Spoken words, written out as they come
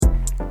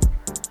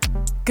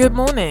Good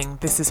morning,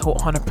 this is Hot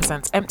 100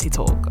 Presents Empty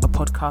Talk, a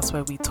podcast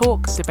where we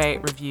talk,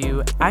 debate,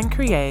 review and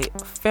create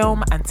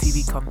film and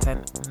TV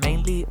content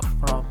mainly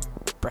from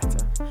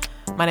Britain.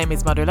 My name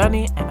is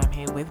Madulani and I'm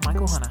here with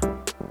Michael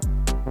Hanna.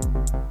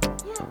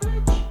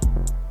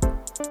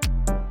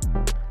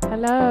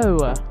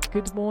 Hello,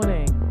 good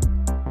morning,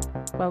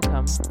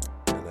 welcome.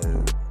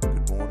 Hello,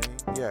 good morning.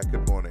 Yeah,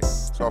 good morning.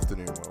 It's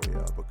afternoon where we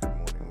are, but good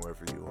morning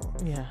wherever you are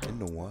in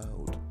the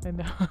world.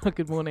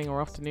 Good morning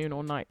or afternoon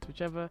or night,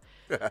 whichever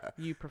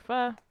you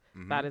prefer.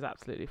 Mm-hmm. That is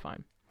absolutely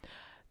fine.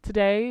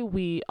 Today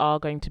we are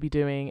going to be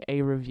doing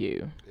a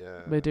review. Yeah.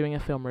 We're doing a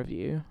film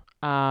review.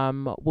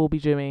 We'll be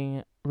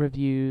doing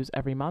reviews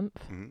every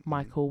month. Mm-hmm.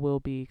 Michael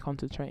will be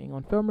concentrating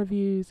on film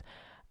reviews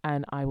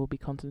and I will be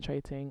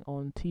concentrating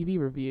on TV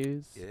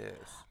reviews.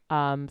 Yes.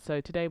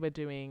 So today we're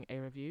doing a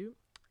review.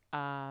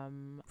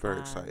 Very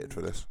excited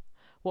for this.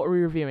 What are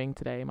we reviewing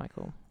today,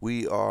 Michael?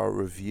 We are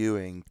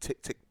reviewing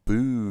Tick, Tick,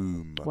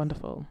 Boom.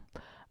 Wonderful.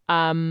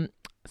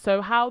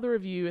 So how the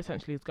review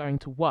essentially is going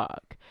to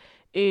work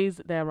is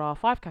there are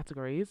 5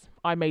 categories.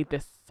 I made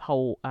this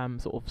whole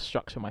sort of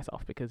structure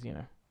myself because, you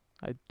know,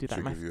 I do that.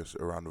 Should give you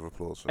a round of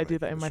applause. I do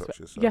that in my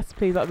Yes,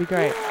 please. That would be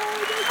great.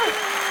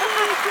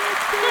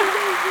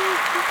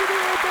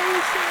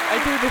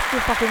 I do this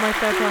stuff in my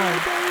spare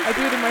time. I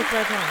do it in my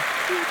spare time.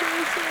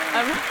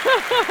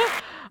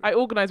 I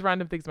organise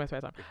random things in my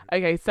spare time.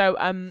 Okay, so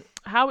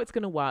how it's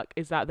going to work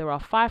is that there are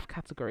 5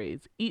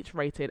 categories, each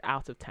rated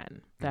out of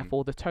 10.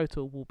 Therefore, the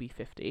total will be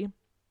 50.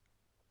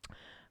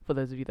 For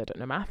those of you that don't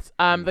know maths.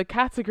 The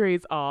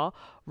categories are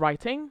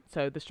writing,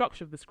 so the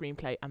structure of the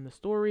screenplay and the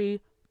story,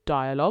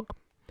 dialogue,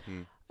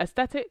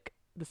 aesthetic,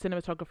 the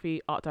cinematography,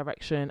 art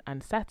direction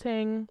and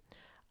setting,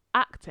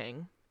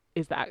 acting,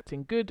 is the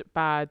acting good,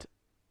 bad,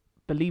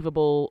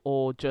 believable,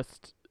 or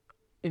just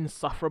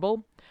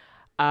insufferable,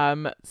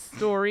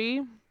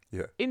 story,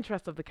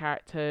 interest of the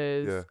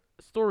characters,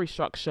 story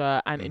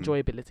structure and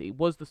enjoyability.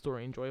 Was the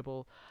story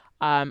enjoyable?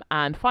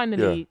 And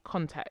finally,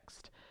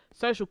 context,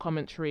 social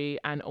commentary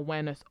and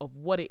awareness of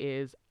what it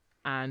is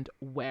and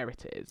where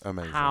it is.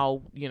 Amazing.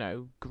 How, you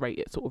know, great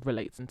it sort of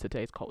relates in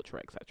today's culture,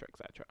 etc.,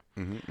 etc.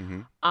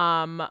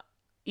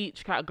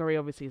 Each category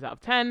obviously is out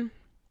of 10.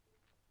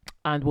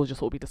 And we'll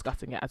just all be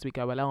discussing it as we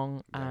go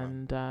along.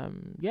 And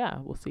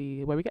we'll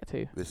see where we get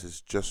to. This is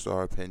just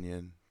our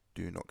opinion.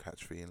 Do not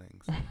catch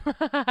feelings.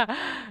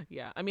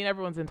 Yeah, I mean,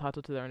 everyone's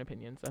entitled to their own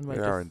opinions. And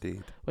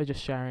indeed. We're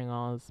just sharing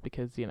ours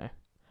because, you know.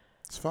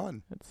 It's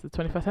fun. It's the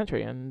 21st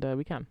century and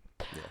we can.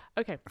 Yeah.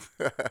 Okay.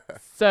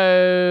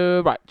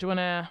 So, right. Do you want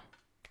to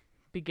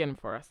begin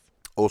for us?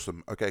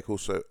 Awesome. Okay, cool.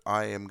 So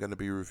I am going to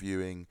be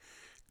reviewing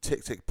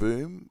Tick, Tick,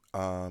 Boom,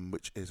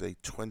 which came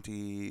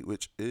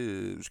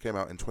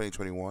out in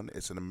 2021.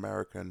 It's an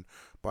American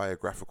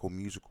biographical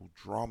musical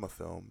drama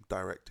film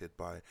directed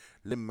by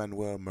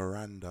Lin-Manuel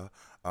Miranda.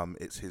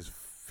 It's his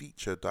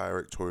feature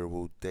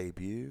directorial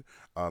debut.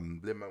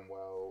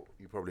 Lin-Manuel,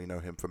 you probably know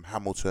him from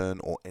Hamilton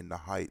or In the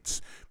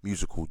Heights,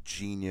 musical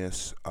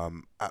genius.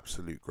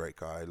 Absolute great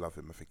guy. I love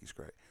him. I think he's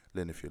great.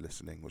 Lynn, if you're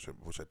listening, which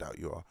I doubt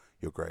you are,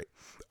 you're great.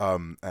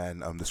 And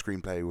the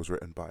screenplay was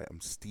written by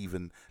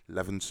Steven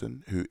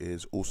Levenson, who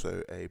is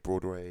also a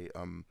Broadway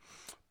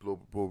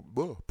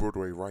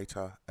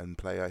writer and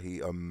player.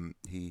 He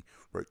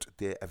wrote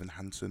Dear Evan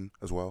Hansen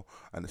as well,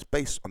 and it's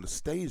based on the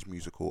stage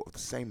musical of the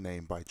same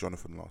name by the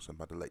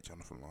late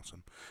Jonathan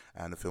Larson.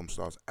 And the film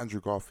stars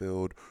Andrew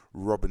Garfield,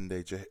 Robin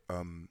de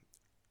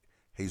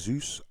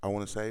Jesus, I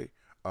want to say,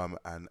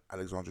 and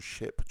Alexandra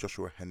Shipp,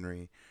 Joshua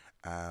Henry,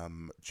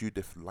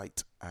 Judith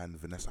Light and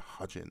Vanessa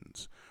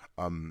Hudgens.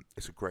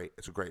 It's a great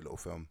little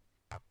film,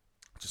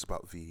 just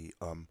about the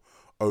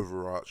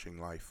overarching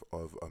life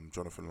of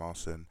Jonathan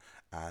Larson,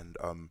 and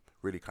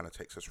really kind of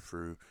takes us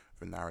through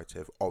the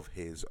narrative of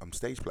his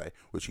stage play,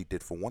 which he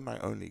did for one night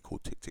only,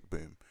 called Tick, Tick,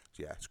 Boom.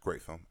 So yeah, it's a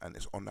great film, and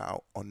it's on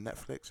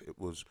Netflix. It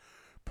was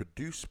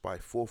produced by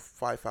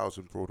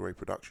 5000 Broadway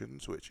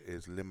Productions, which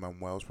is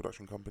Lin-Manuel's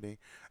production company,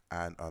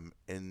 and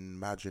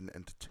Imagine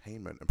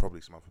Entertainment, and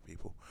probably some other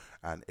people.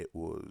 And it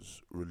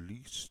was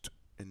released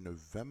in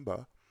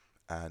November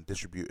and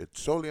distributed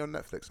solely on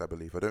Netflix, I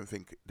believe. I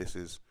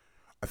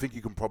think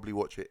you can probably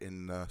watch it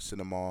in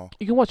cinema.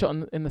 You can watch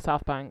it in the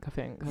South Bank, I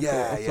think.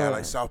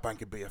 Like South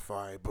Bank and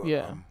BFI, but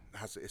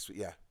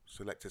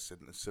selected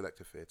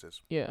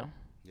theatres. Yeah.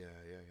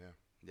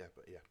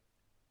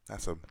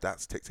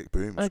 That's Tick, Tick,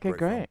 Boom. It's okay,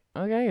 great.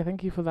 Film. Okay,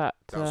 thank you for that.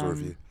 That was a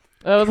review.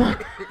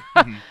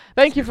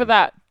 Thank you for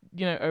that,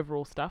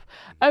 overall stuff.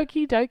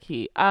 Okie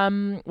dokie.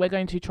 We're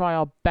going to try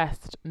our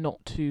best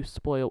not to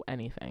spoil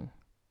anything.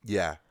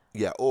 Yeah,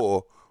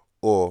 or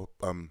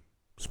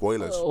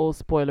spoilers. Or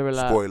spoiler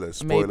alert.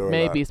 Spoiler alert.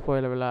 Maybe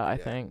spoiler alert, I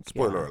think.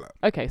 Spoiler alert.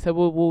 Okay, so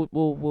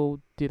we'll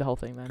do the whole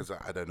thing then. Because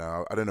I don't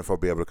know. I don't know if I'll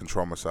be able to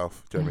control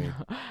myself. Do you know what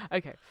I mean?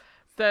 Okay.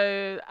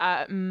 So,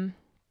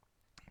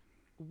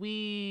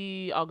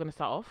 we are going to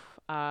start off.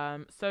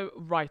 So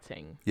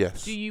writing.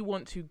 Yes. Do you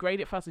want to grade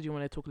it first, or do you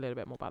want to talk a little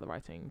bit more about the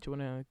writing? Do you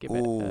want to give it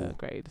a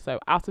grade? So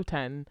out of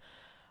 10,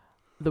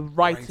 the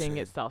writing Writing.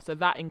 itself. So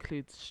that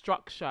includes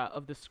structure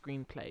of the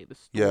screenplay, the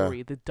Yeah.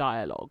 story, the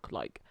dialogue.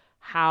 Like,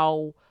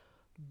 how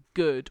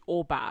good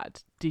or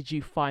bad did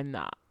you find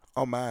that?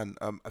 Oh man,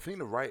 I think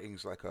the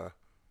writing's like a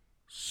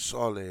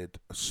solid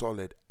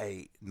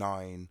 8,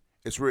 9.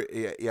 It's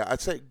really, yeah.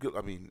 I'd say good.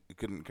 I mean,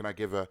 can I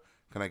give a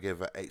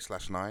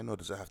 8/9, or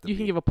does it have to You be?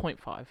 can give a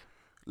 0.5.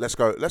 Let's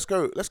go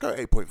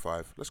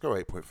 8.5. Let's go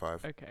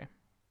 8.5. Okay.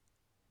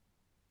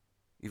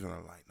 Even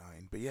a light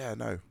 9, but yeah,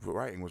 no, the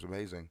writing was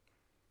amazing.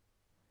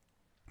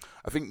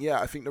 I think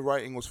the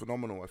writing was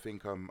phenomenal. I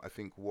think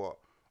what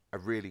I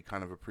really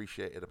kind of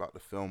appreciated about the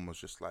film was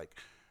just like,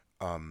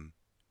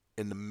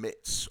 in the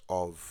midst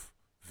of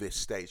this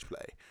stage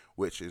play,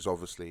 which is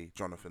obviously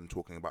Jonathan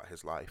talking about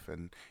his life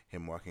and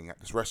him working at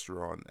this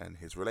restaurant and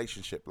his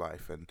relationship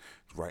life and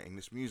writing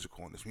this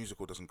musical, and this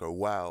musical doesn't go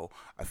well.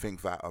 I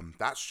think that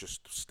that's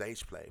just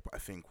stage play, but I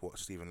think what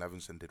Steven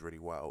Levenson did really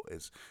well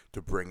is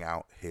to bring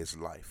out his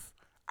life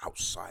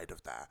outside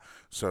of that.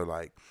 So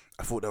like,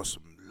 I thought there was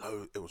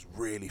it was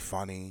really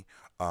funny.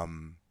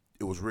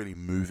 It was really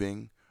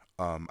moving.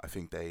 I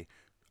think they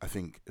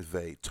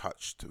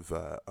touched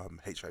the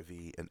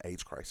HIV and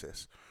AIDS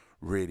crisis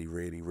really,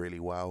 really, really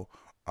well.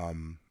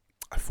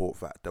 I thought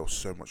that there was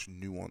so much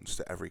nuance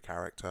to every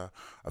character.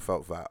 I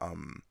felt that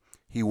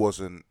he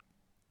wasn't.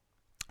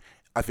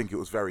 I think it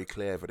was very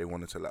clear that they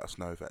wanted to let us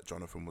know that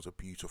Jonathan was a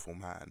beautiful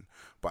man,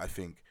 but I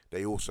think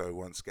they also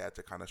weren't scared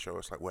to kind of show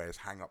us like where his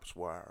hang-ups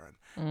were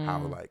and how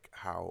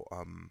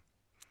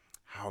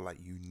like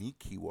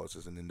unique he was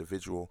as an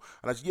individual.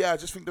 And I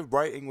just think the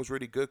writing was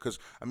really good, because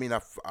I mean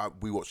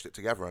we watched it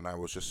together and I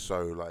was just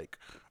so like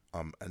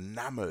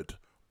enamored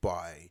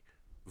by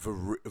the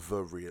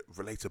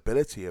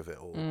relatability of it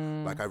all.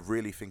 Like, I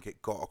really think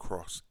it got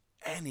across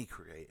any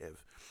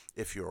creative.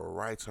 If you're a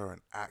writer, an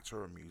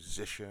actor, a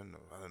musician,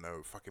 or, I don't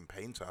know, fucking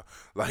painter,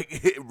 like,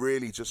 it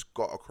really just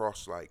got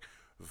across like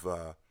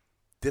the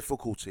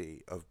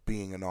difficulty of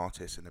being an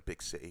artist in a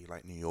big city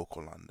like New York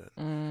or London,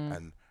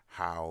 and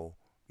how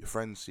your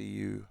friends see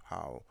you,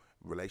 how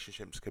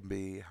relationships can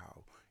be,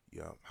 how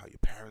your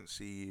parents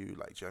see you,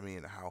 like, do you know what I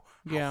mean? How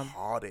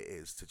hard it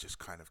is to just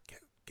kind of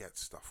get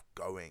stuff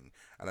going.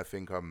 And I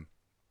think I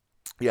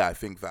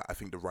think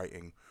the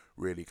writing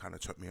really kind of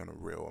took me on a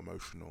real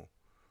emotional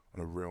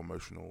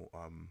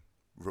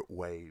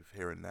wave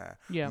here and there.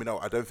 Yeah. I mean,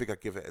 I don't think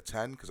I'd give it a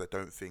 10, because I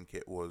don't think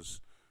it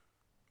was.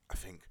 I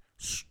think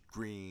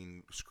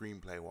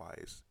screenplay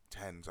wise,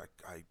 10s.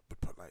 I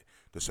would put like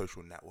The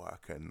Social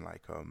Network and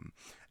like I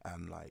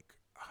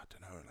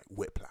don't know, like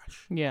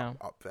Whiplash. Yeah.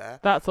 Up there.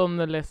 That's on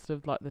the list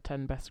of like the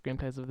 10 best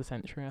screenplays of the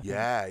century, I think.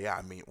 Yeah.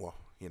 I mean, well,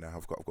 you know,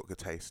 I've got good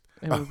taste.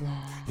 It was,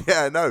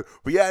 No.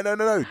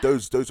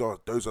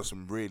 Those are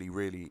some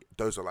really,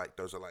 those are like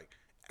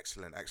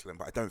excellent.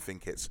 But I don't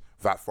think it's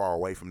that far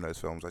away from those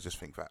films. I just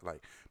think that,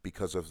 like,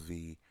 because of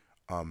the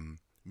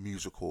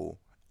musical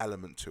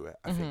element to it,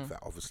 I think that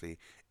obviously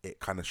it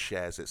kind of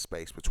shares its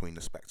space between the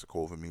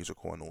spectacle of a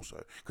musical and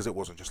also because it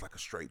wasn't just like a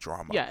straight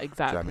drama. Yeah,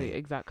 exactly, Do you know what I mean?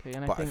 exactly.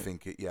 And But I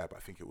think it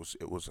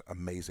was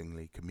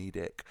amazingly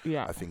comedic.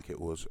 Yeah. I think it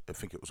was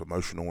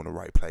emotional in the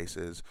right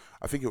places.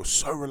 I think it was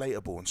so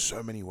relatable in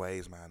so many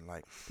ways, man.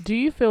 Like, do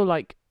you feel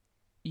like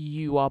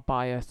you are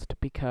biased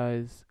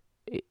because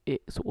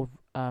it sort of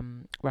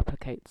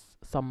replicates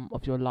some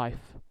of your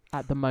life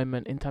at the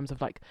moment in terms of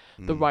like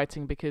the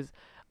writing? Because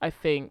I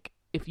think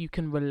if you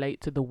can relate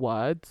to the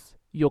words,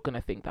 you're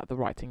gonna think that the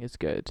writing is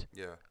good.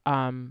 Yeah.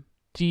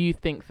 Do you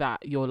think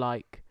that you're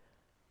like,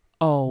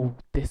 oh,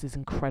 this is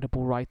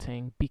incredible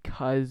writing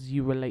because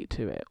you relate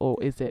to it, or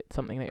is it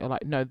something that you're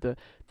like, no,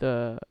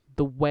 the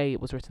way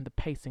it was written, the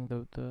pacing,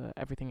 the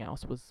everything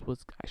else was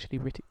actually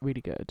really,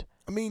 really good?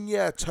 I mean,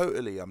 yeah,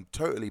 totally. I'm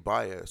totally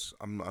biased.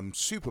 I'm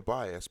super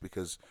biased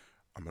because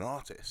I'm an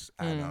artist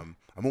and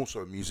I'm also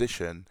a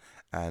musician,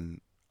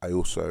 and I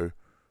also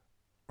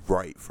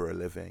write for a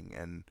living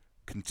and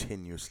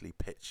continuously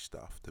pitch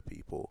stuff to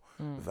people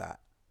that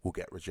will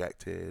get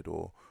rejected,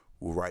 or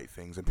will write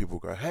things and people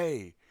go,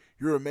 hey,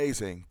 you're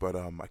amazing, but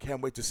I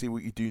can't wait to see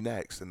what you do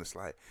next. And it's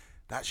like,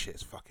 that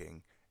shit's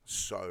fucking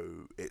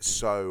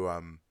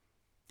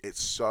it's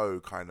so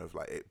kind of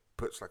like, it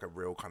puts like a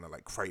real kind of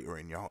like crater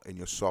in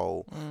your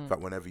soul that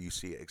whenever you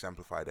see it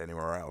exemplified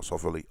anywhere else,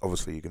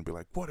 obviously you're gonna be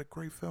like, what a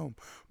great film.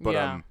 But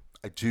I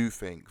do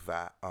think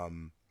that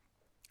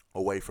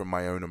away from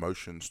my own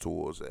emotions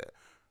towards it,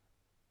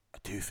 I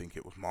do think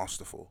it was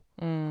masterful.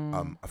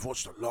 I've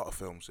watched a lot of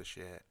films this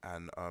year,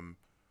 and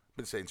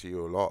been saying to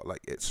you a lot, like,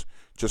 it's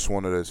just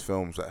one of those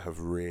films that have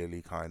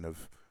really kind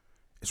of,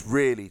 it's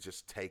really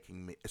just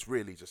taken like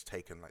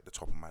the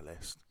top of my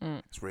list.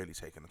 It's really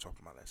taken the top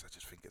of my list. I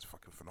just think it's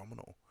fucking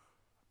phenomenal.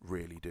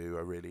 Really do.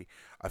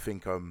 I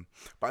think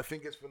but I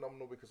think it's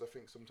phenomenal because I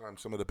think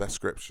sometimes some of the best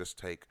scripts they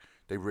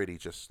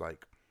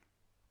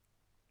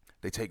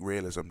take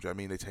realism. Do you know what I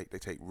mean? They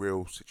take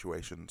real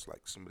situations,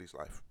 like somebody's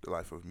life, the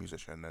life of a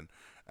musician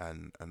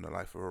and the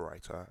life of a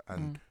writer,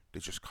 and they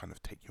just kind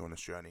of take you on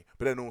this journey.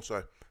 But then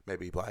also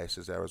maybe bias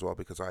is there as well,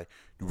 because I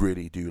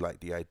really do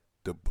like I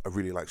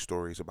really like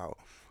stories about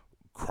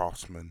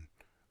craftsmen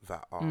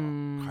that are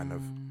kind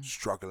of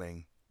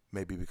struggling,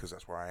 maybe because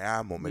that's where I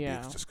am, or maybe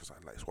it's just because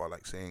it's what I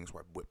like seeing. It's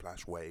why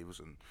Whiplash, Waves,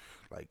 and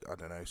like, I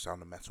don't know,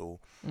 Sound of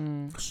Metal,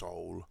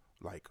 Soul,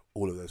 like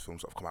all of those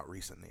films that have come out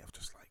recently.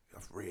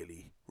 I've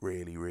really,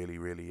 really, really,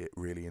 really,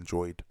 really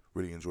enjoyed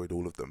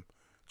all of them.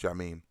 Do you know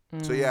what I mean?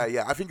 So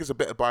yeah, I think it's a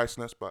bit of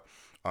biasness, but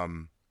I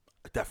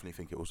definitely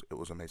think it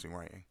was amazing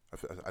writing.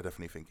 I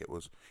definitely think it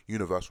was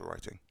universal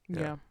writing.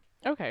 Yeah.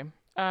 Okay.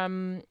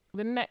 The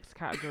next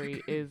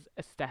category is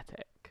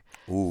aesthetic.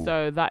 Ooh.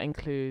 So that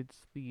includes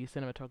the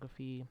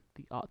cinematography,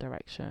 the art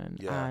direction,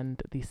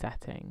 and the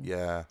setting.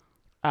 Yeah.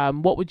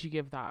 What would you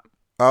give that?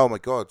 Oh my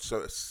God.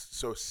 So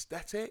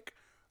aesthetic,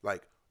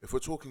 like if we're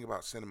talking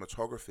about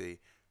cinematography,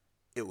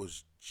 it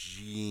was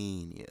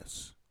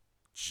genius.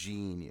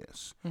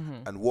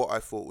 And what I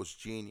thought was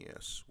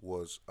genius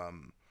was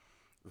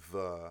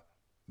the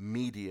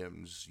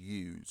mediums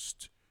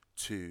used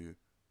to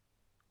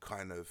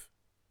kind of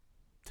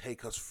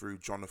take us through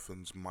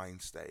Jonathan's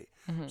mind state.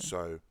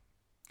 So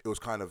it was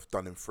kind of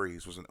done in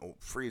threes, wasn't it? Or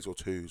threes or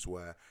twos,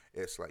 where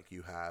it's like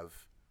you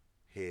have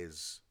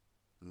his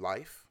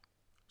life,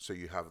 so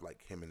you have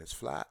like him in his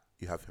flat,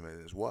 you have him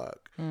in his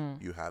work,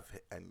 you have,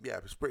 and yeah,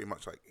 it's pretty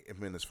much like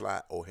him in his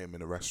flat or him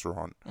in a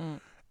restaurant,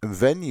 and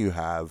then you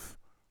have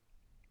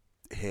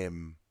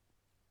him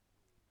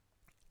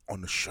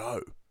on the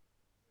show,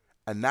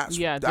 and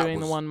doing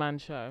the one-man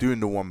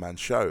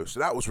show. So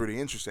that was really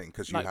interesting,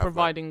 because you like have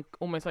providing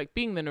almost like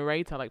being the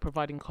narrator, like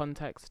providing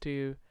context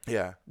to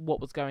what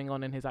was going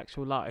on in his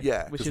actual life,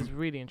 which is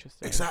really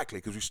interesting. Exactly,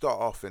 because we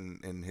start off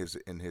in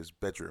his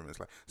bedroom.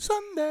 It's like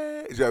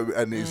Sunday,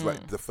 and he's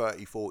like the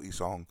 30-40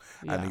 song,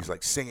 and he's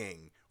like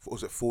singing. What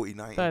was it,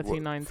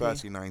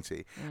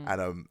 30-90,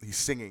 and he's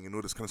singing and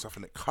all this kind of stuff,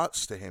 and it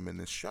cuts to him in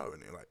this show,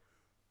 and you're like,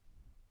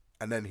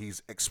 and then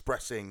he's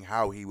expressing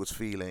how he was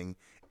feeling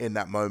in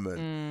that moment.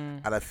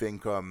 And I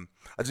think I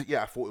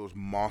thought it was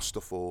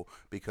masterful,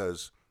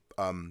 because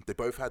they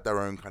both had their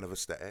own kind of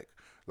aesthetic.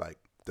 Like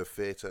the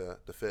theater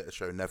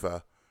show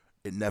never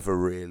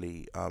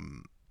really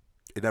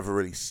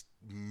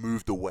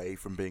moved away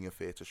from being a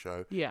theater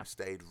show. It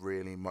stayed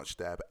really much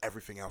there, but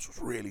everything else was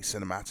really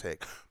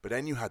cinematic. But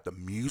then you had the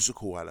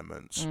musical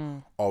elements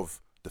of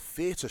the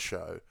theater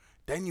show.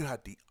 Then you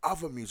had the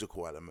other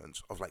musical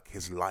elements of like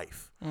his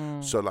life.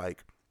 So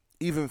like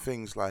even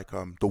things like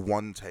the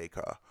one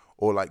taker,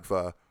 or like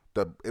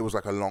it was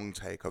like a long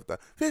take of the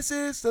 "This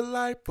is the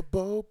life of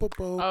Bo Bo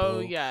Bo." Oh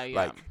yeah.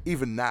 Like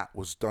even that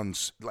was done,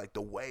 like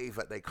the way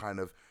that they kind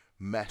of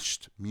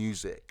meshed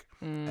music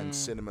and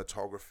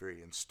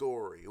cinematography and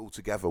story all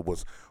together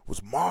was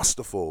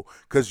masterful.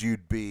 Because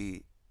you'd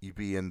be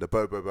in the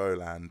Bo Bo Bo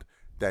land,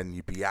 then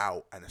you'd be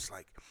out, and it's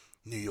like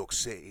New York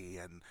City,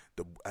 and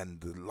the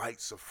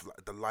lights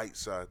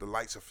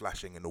are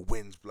flashing, and the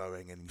wind's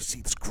blowing, and you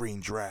see this green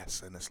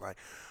dress, and it's like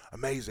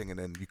amazing. And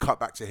then you cut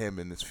back to him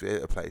in this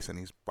theater place, and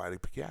he's by the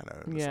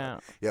piano. And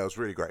it was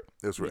really great.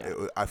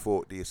 I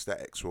thought the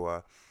aesthetics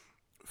were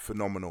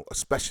phenomenal,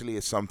 especially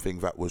as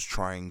something that was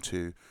trying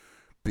to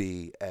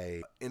be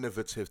a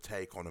innovative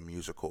take on a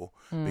musical,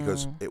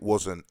 because it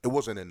wasn't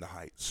In the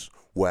Heights,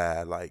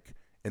 where like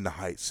In the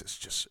Heights, it's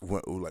just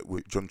like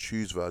John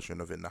Chu's version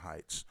of In the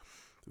Heights.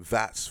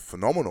 That's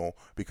phenomenal,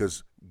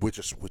 because we're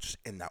just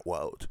in that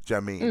world. Do you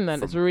know what I mean? And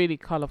then it's really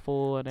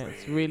colourful, and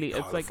it's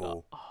like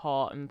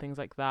hot and things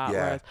like that.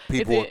 Yeah,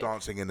 people are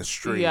dancing in the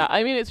street. Yeah,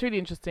 I mean, it's really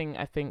interesting.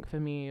 I think for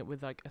me,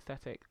 with like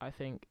aesthetic, I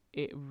think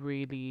it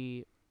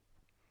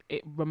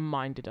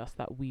reminded us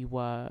that we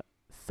were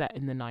set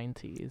in the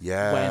 90s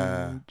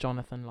when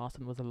Jonathan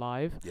Larson was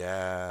alive.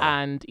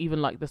 And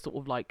even like the sort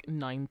of like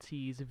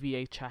 90s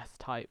VHS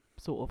type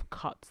sort of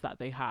cuts that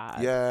they had.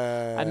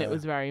 And it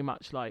was very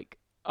much like,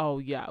 oh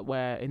yeah,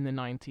 we're in the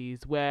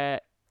 90s,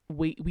 where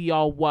we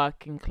are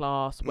working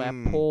class, we're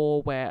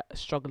poor, we're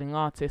struggling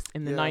artists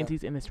in the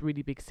 90s in this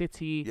really big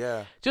city.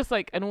 Just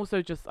like, and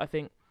also just, I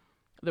think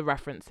the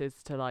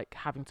references to like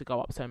having to go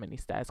up so many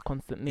stairs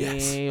constantly,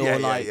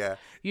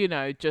 you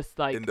know, just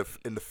like in the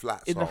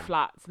flats, the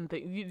flats and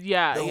things. It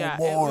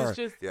was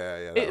just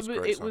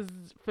it was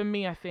for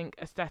me, I think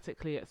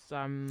aesthetically it's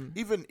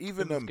even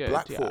good,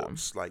 Black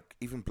Thought's, like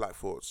even Black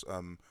Thought's, I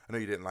know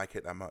you didn't like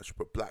it that much,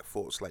 but Black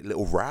Thought's like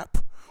little rap,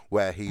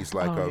 where he's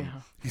like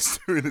he's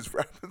doing his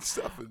rap and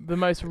stuff, and the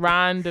most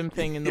random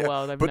thing in the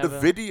world. The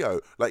video,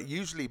 like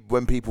usually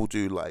when people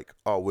do like,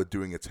 oh, we're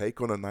doing a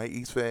take on a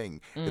 90s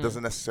thing, it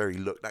doesn't necessarily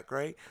look that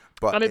great,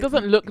 and it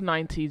doesn't look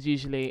 90s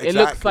usually. Exactly. It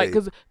looks like,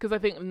 because I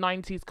think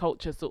 90s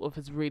culture sort of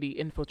has really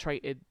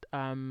infiltrated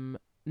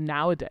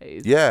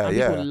nowadays.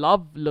 People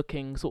love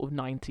looking sort of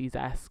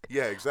 90s-esque.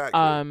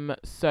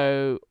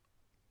 So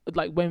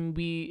like when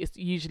it's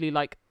usually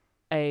like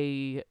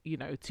a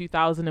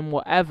 2000 and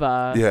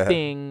whatever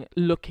thing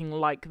looking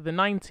like the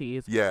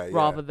 90s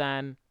rather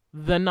than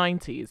the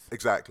 90s.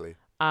 Exactly.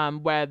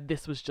 Where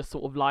this was just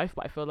sort of life,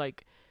 but I feel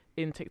like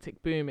in Tick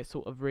Tick Boom it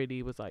sort of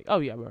really was like, oh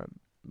yeah,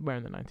 we're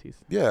in the 90s.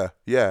 Yeah.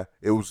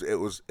 It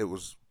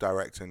was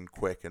directing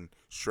quick and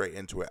straight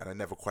into it, and I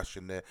never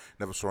questioned it.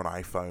 Never saw an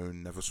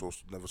iPhone. Never saw a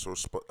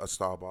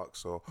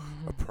Starbucks or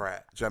a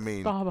Pret. Do you know what I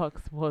mean?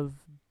 Starbucks was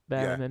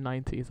there in the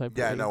 90s, I believe.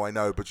 Yeah, no, I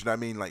know, but you know what I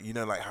mean? Like, you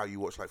know, like how you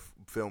watch like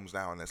films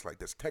now, and it's like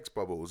there's text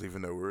bubbles,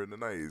 even though we're in the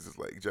 90s. It's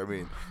like, do you know what I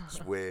mean?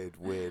 It's weird.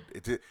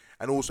 It did,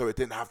 and also it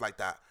didn't have like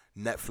that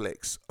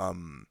Netflix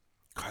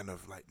kind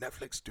of like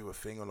Netflix do a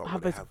thing a lot.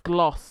 Have where this they have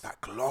gloss. that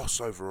gloss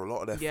over a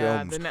lot of their Yeah,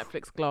 films, the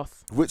Netflix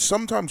gloss. which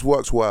sometimes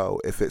works well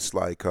if it's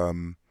like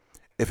To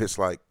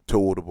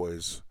All the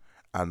Boys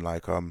and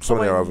like some of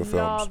their other films.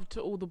 I love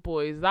To All the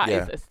Boys. That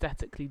Yeah. is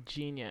aesthetically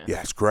genius. Yeah,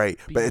 it's great,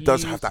 but it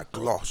does have that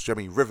Beautiful. gloss. Do you know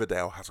what I mean?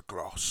 Riverdale has a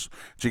gloss.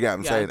 Do you get what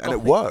I'm Yeah, saying? And it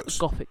gothic- works.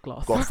 Gothic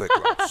gloss. Gothic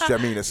gloss. Do you know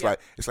what I mean? It's Yeah.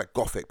 like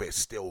gothic, but it's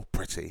still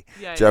pretty.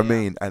 Yeah, Do you know what I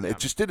yeah. mean? And Yeah. it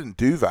just didn't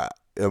do that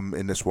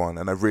in this one,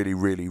 and I really,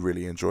 really,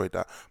 really enjoyed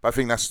that. But I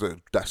think that's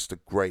the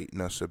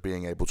greatness of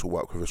being able to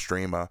work with a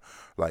streamer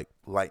like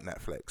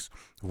Netflix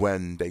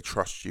when they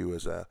trust you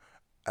as a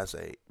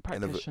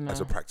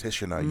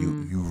practitioner.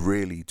 You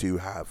really do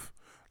have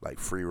like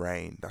free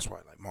reign. That's why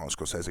like Martin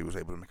Scorsese was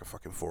able to make a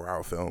fucking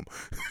 4-hour film.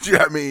 Do you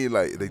know what I mean?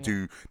 Like they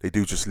do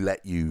just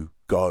let you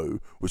go,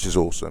 which is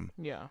awesome.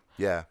 Yeah.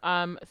 Yeah.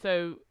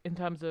 So in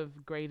terms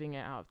of grading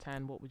it out of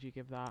 10, what would you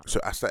give that?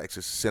 So aesthetics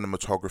is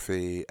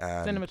cinematography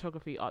and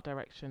Cinematography, art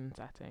direction,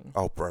 setting.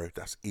 oh bro,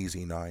 that's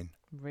easy 9.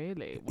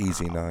 Really?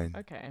 Easy Wow. 9.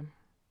 Okay.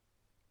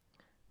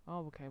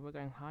 Oh, okay. We're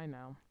going high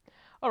now.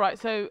 All right.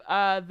 So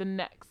the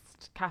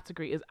next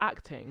category is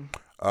acting.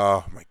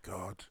 Oh my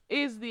god.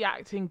 Is the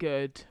acting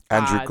good,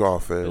 Andrew bad,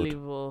 Garfield.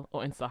 believable,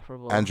 or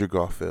insufferable? Andrew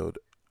Garfield.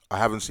 I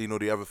haven't seen all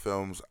the other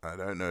films. I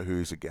don't know who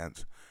he's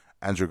against.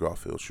 Andrew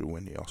Garfield should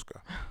win the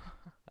Oscar.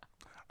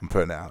 I'm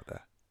putting it out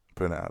there.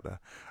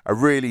 I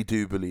really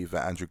do believe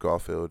that Andrew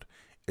Garfield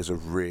is a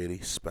really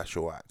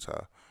special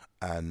actor,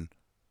 and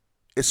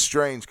it's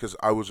strange because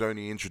I was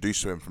only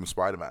introduced to him from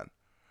Spider-Man,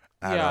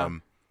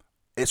 and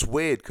it's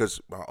weird because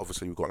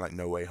obviously we've got like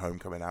No Way Home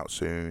coming out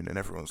soon, and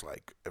everyone's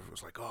like,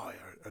 oh,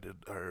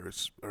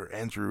 are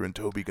Andrew and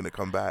Toby gonna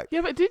come back?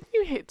 Yeah, but didn't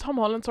you hit Tom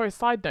Holland? Sorry,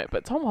 side note,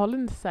 but Tom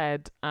Holland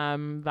said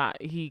that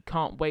he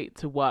can't wait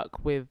to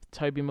work with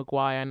Tobey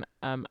Maguire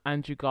and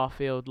Andrew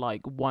Garfield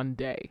like one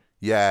day.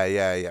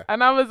 Yeah.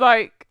 And I was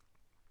like,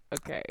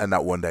 okay. And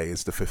that one day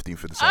is the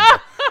 15th of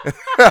December.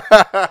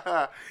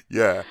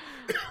 Yeah.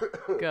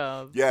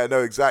 Girls. Yeah,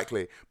 no,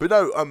 exactly. But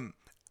no,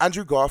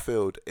 Andrew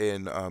Garfield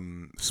in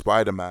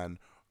Spider-Man,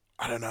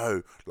 I don't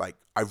know, like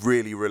I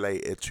really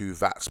related to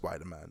that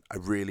Spider-Man. I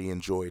really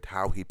enjoyed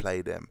how he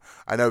played him.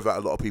 I know that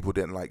a lot of people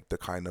didn't like the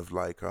kind of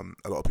like a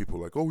lot of people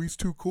were like, oh, he's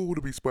too cool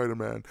to be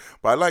Spider-Man.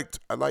 But I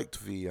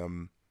liked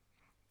the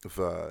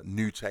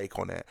new take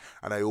on it,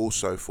 and I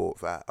also thought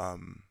that I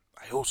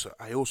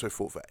also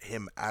thought that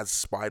him as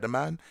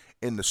Spider-Man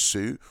in the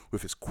suit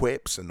with his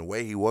quips and the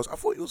way he was, I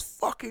thought he was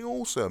fucking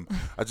awesome.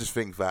 I just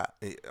think that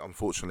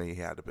unfortunately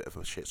he had a bit of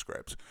a shit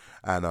script,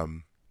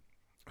 and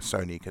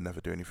Sony can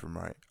never do anything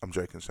right. I'm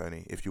joking,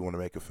 Sony. If you want to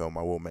make a film,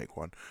 I will make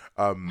one.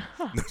 But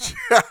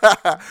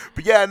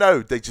yeah,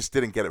 no, they just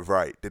didn't get it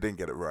right. They didn't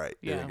get it right.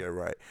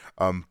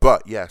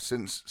 But yeah,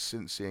 since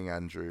seeing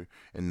Andrew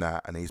in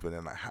that, and he's been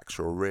in like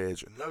Hacksaw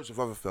Ridge and loads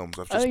of other films,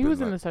 I've just He been was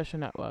like, in The Social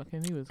Network,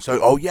 and he was. so.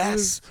 Great. Oh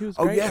yes, he was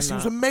oh great yes, in he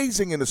was that.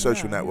 amazing in The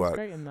Social Yeah, he was Network.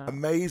 great in that.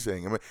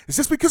 Amazing. I mean, is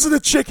this because of the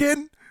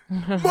chicken?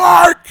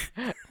 Mark!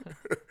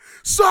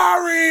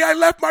 Sorry, I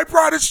left my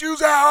Prada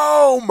shoes at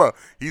home.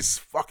 He's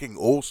fucking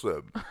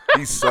awesome.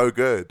 He's so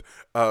good.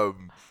 I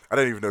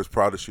don't even know his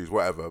Prada shoes,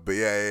 whatever. But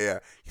yeah.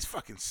 He's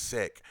fucking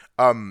sick.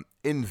 In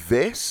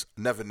this,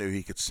 never knew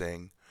he could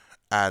sing.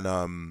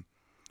 And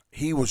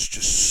he was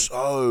just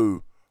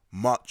so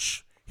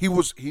much.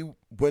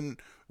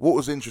 What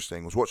was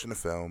interesting was watching the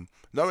film,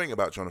 knowing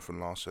about Jonathan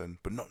Larson,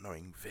 but not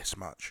knowing this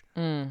much.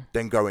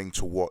 Then going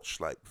to watch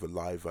like the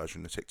live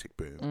version of Tick Tick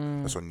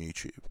Boom that's on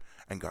YouTube,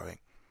 and going,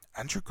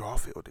 Andrew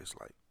Garfield is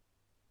like,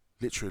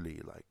 literally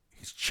like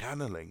he's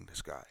channeling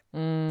this guy.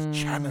 He's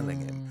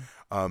channeling him.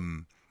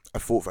 I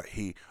thought that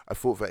he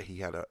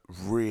had a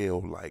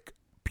real like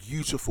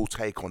beautiful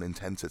take on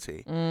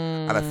intensity,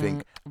 and I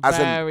think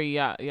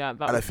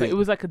it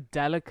was like a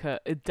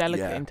delicate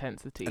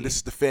intensity. And this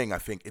is the thing, I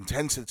think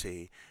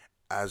intensity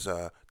as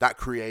that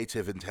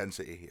creative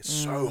intensity is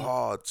so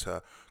hard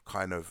to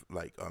kind of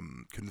like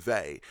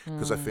convey,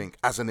 because I think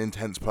as an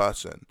intense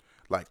person,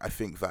 like I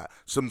think that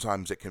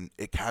sometimes it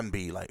can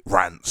be like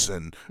rants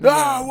and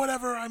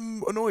whatever,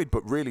 I'm annoyed,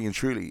 but really and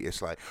truly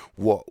it's like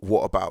what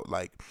about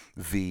like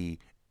the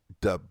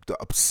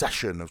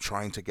obsession of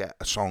trying to get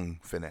a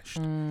song finished,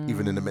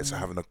 even in the midst of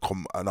having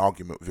an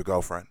argument with your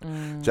girlfriend. Do you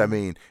know what I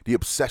mean? The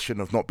obsession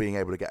of not being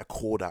able to get a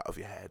chord out of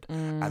your head.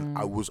 And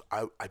I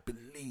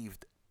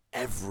believed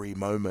every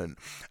moment.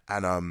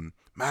 And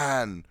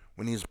man,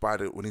 when he's by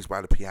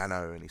the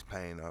piano and he's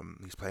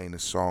playing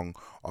this song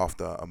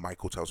after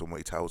Michael tells him what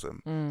he tells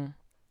him.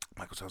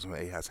 Michael tells him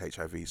that he has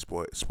HIV.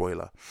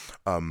 Spoiler.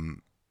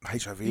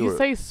 HIV. You or,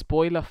 say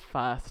spoiler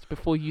first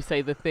before you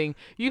say the thing.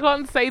 You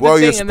can't say the well,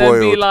 you're thing and then be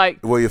spoiled. like,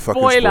 well, you're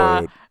fucking spoiler.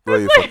 spoiled. Well,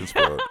 you're fucking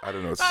spoiled. I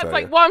don't know what to That's say.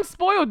 like, well, I'm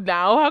spoiled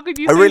now. How could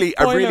you I say really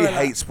spoiler alert?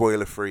 hate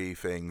spoiler-free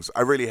things.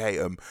 I really hate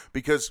them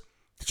because,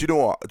 do you know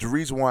what? The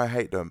reason why I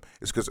hate them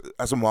is because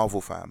as a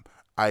Marvel fan,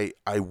 I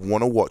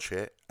want to watch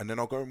it and then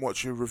I'll go and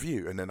watch a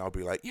review and then I'll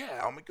be like,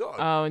 yeah, oh my god.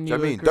 Oh, and Do you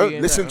know what I you mean? agree Don't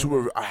and listen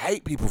don't- to I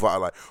hate people that are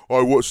like,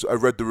 oh, I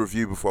read the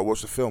review before I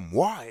watched the film.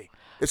 Why?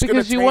 It's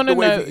because you want to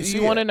know,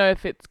 you want to know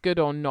if it's good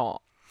or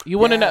not. You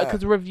want to know Yeah.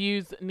 because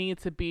reviews need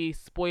to be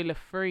spoiler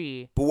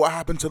free. But what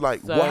happened to what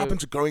So-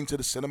 happened to going to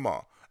the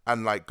cinema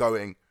and like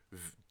going?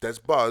 There's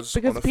buzz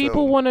Because on a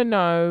people film. want to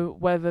know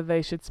whether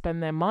they should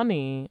spend their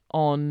money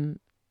on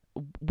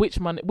which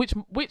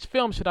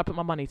film should I put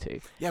my money to.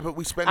 Yeah, but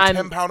we spend And-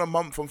 £10 a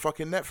month on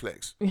fucking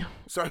Netflix. Yeah.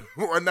 So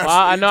and that's, Well,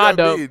 I know I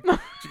do you know what don't. mean? Do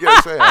you get what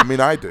I'm saying? I mean,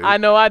 I do. I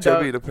know I Do you know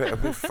what I don't. mean? A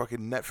bit fucking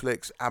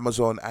Netflix,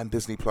 Amazon, and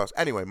Disney Plus.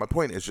 Anyway, my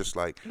point is just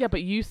like, Yeah,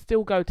 but you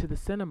still go to the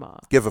cinema.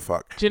 give a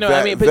fuck. Do you know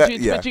what I mean? But That- do you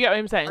yeah. get what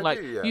I'm saying? I Like,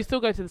 do, yeah. you still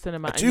go to the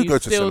cinema I and do you go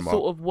to still cinema.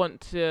 sort of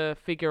want to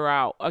figure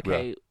out,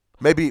 okay,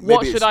 Maybe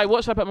what it's- should I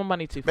put my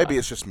money to? Maybe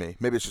first? it's just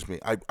me.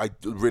 I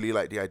really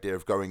like the idea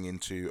of going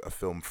into a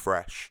film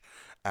fresh.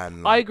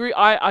 And I agree.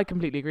 I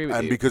completely agree with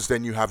and you. because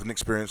then you have an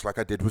experience like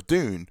I did with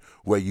Dune,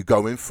 where you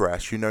go in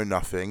fresh, you know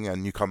nothing,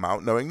 and you come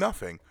out knowing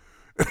nothing.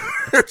 Do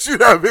you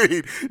know what I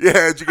mean?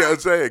 Yeah, do you get what I'm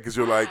saying? Because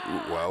you're like,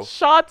 well,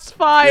 Shots yeah,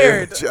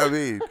 fired. do you know what I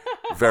mean?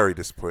 Very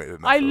disappointed.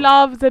 In that I film.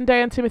 love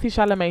Zendaya and Timothy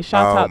Chalamet.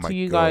 Shout Oh out my to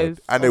you God. guys.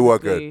 And they were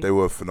obviously. good. They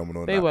were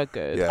phenomenal. in They that. were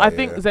good. Yeah, I yeah,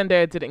 think yeah.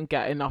 Zendaya didn't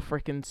get enough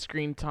freaking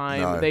screen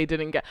time. No. They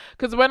didn't get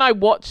because when I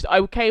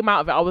came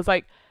out of it, I was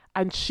like,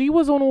 and she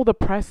was on all the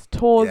press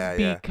tours Yeah,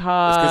 yeah.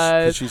 because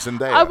It's 'cause she's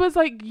Zendaya. I was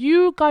like,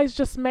 you guys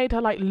just made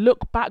her like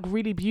look back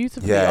really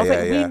beautifully. Yeah, I was yeah,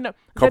 like, yeah. we know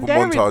Couple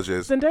Zendaya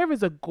montages. Zendaya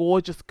is a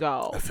gorgeous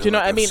girl. I feel Do you know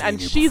like what I I've mean? seen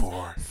And you she's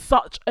before.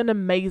 such an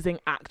amazing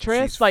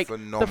actress. She's like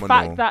phenomenal. the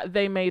fact that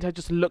they made her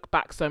just look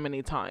back so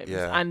many times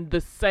Yeah. and the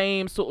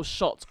same sort of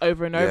shots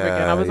over and over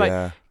again. I was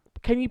like,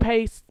 can you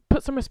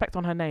put some respect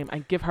on her name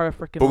and give her a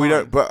freaking But we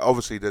line? don't. But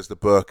obviously, there's the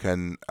book,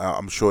 and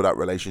I'm sure that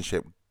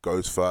relationship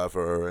goes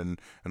further, and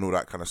all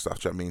that kind of stuff.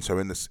 Do you know what I mean?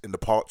 So in the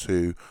part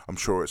 2, I'm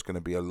sure it's going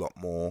to be a lot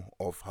more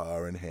of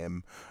her and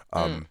him.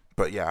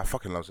 But yeah, I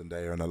fucking love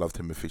Zendaya, and I love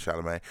Timothy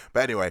Chalamet.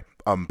 But anyway,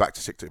 back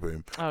to Sick Tick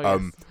Boom. Oh,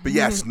 yes. But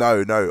yes,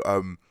 no.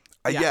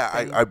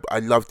 Yeah, I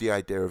love the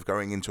idea of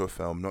going into a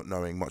film not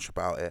knowing much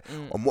about it.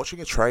 I'm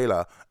watching a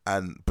trailer,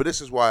 but this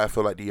is why I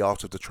feel like the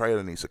art of the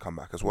trailer needs to come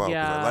back as well.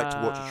 Because I like to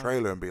watch a Yeah.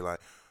 trailer and be like,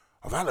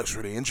 oh, that looks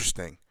really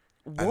interesting.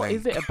 What then-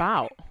 is it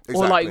about?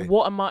 Or Exactly. like,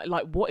 what am I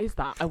like? What is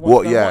that? I want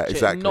What- to go yeah, watch it,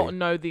 exactly. not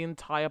know the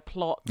entire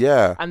plot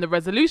Yeah. and the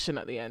resolution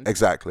at the end.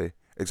 Exactly.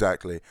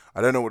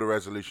 I don't know what the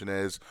resolution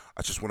is.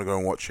 I just want to go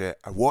and watch it.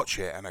 I watch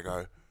it and I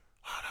go,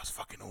 oh, that's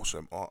fucking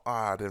awesome. Or,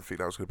 I didn't think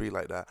that was going to be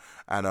like that.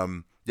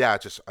 And yeah,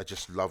 I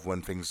just love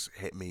when things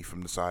hit me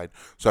from the side.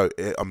 So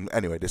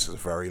anyway, this is a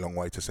very long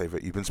way to say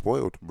that you've been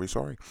spoiled. I'm really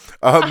sorry.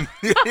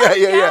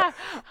 Yeah.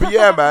 But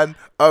yeah, man.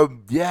 I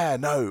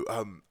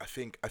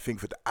think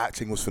that the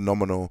acting was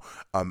phenomenal.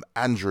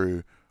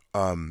 Andrew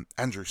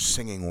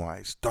singing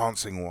wise,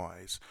 dancing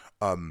wise,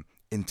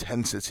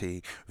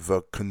 intensity,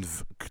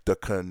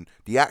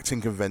 the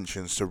acting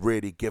conventions to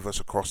really give us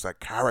across that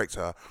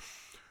character,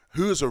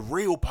 who is a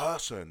real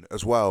person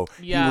as well.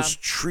 Yeah. He was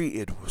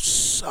treated with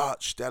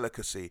such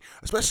delicacy,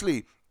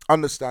 especially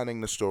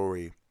understanding the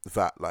story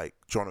that like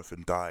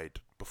Jonathan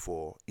died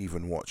before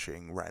even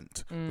watching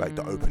Rent, like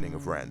the opening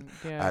of Rent.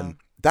 Yeah. And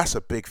that's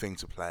a big thing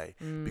to play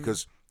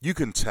because you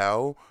can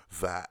tell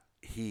that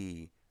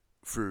he,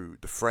 through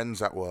the friends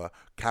that were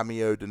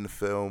cameoed in the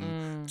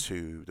film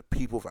to the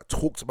people that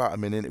talked about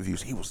him in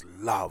interviews, he was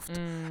loved.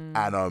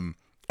 And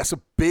that's a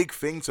big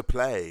thing to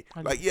play.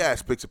 Like, yeah,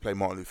 it's big to play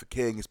Martin Luther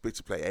King, it's big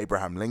to play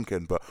Abraham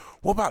Lincoln, but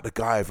what about the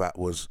guy that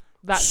was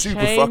that super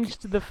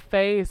changed the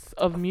face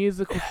of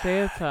musical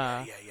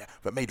theatre. Yeah.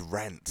 But made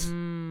Rent.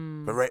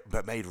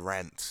 But made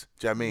Rent.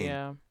 Do you know what I mean?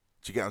 Yeah.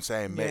 Do you get what I'm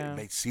saying? Yeah.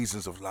 Made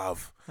Seasons of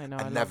Love. I know.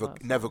 And I love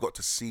that never got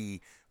to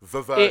see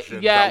the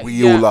version yeah, that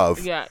we all love.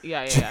 Yeah. You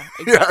know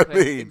Exactly. what I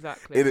mean?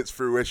 Exactly. In its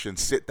fruition,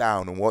 sit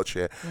down and watch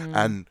it,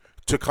 and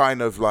to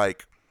kind of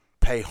like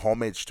pay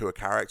homage to a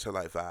character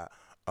like that,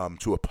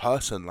 to a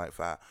person like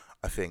that,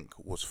 I think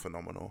was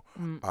phenomenal.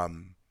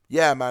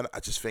 Yeah, man, I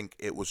just think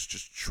it was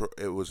just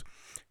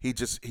he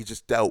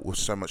just dealt with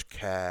so much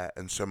care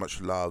and so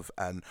much love,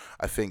 and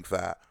I think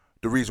that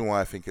the reason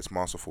why I think it's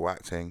masterful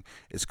acting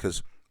is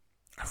because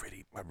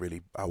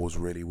I was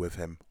really with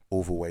him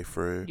all the way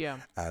through. Yeah.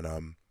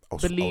 And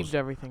Believed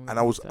everything. And that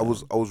I he was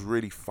said.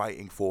 really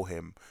fighting for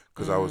him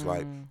because I was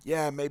like,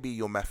 yeah, maybe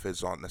your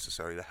methods aren't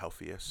necessarily the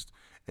healthiest,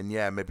 and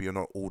yeah, maybe you're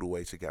not all the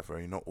way together,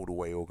 you're not all the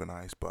way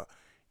organized, but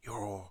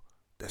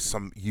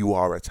you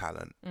are a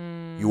talent.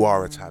 You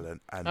are a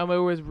talent, and we're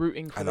always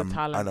rooting for the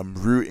talent. And I'm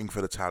rooting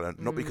for the talent,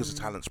 not because the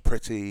talent's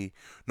pretty,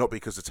 not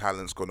because the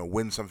talent's gonna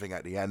win something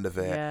at the end of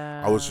it.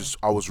 Yeah. I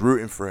was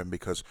rooting for him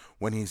because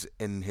when he's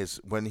in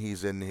his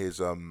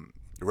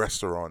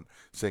restaurant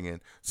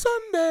singing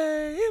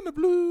Sunday in the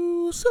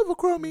blue silver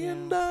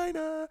chromium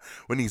diner,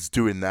 when he's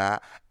doing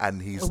that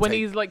and he's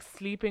like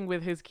sleeping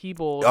with his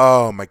keyboard.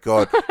 Oh my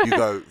god. You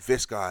go,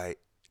 this guy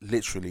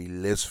literally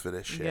lives for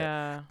this shit.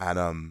 Yeah.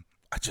 And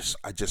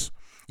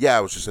I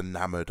was just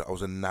enamored. I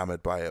was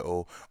enamored by it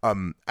all.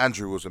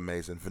 Andrew was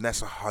amazing.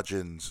 Vanessa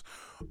Hudgens,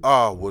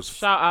 was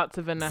shout out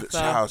to Vanessa.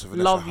 Shout out to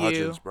Vanessa Love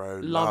Hudgens, you. bro.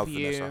 Love Love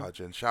you. Vanessa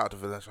Hudgens. Shout out to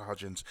Vanessa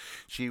Hudgens.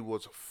 She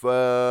was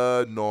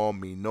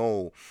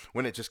phenomenal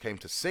when it just came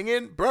to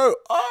singing, bro.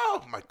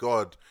 Oh my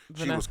god,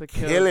 Vanessa she was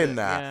killing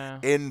that yeah.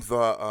 in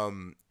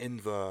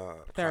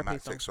the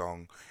climactic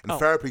song. In the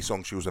therapy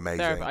song, she was amazing.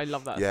 Therapy, I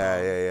love that. Yeah,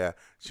 song. yeah.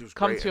 She was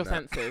Come great to your in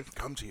that. senses.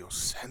 Come to your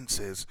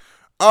senses.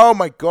 Oh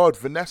my god,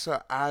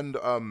 Vanessa and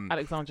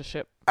Alexandra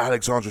Shipp.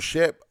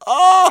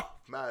 Oh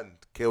man,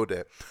 killed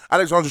it.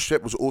 Alexandra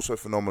Shipp was also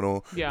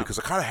phenomenal. Yeah. Because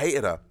I kind of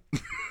hated her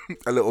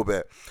a little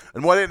bit.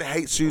 And why I didn't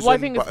hate Susan? Well, I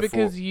think it's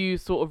because you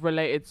sort of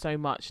related so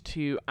much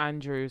to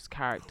Andrew's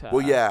character.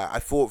 Well, yeah, I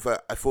thought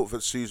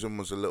that Susan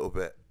was she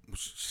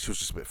was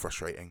just a bit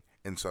frustrating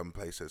in some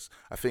places.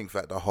 I think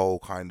that the whole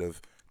kind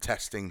of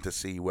testing to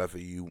see whether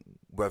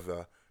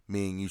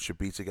me and you should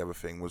be together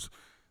thing was.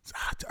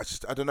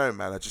 I don't know,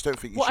 man. I just don't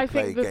think you should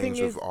play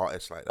games with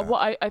artists like that. Well,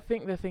 I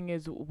think the thing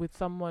is, with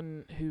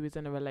someone who is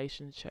in a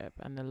relationship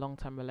and a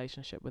long-term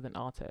relationship with an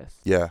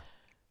artist,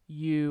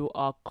 you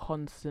are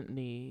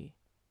constantly,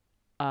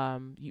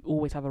 you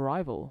always have a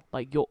rival.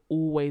 Like, you're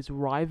always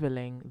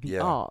rivaling the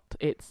art.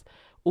 It's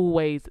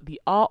always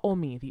the art or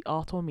me,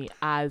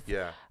 as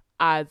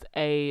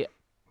a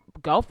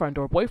girlfriend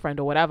or a boyfriend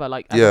or whatever.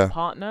 Like, as a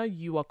partner,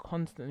 you are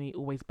constantly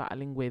always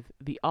battling with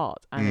the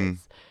art, and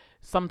it's.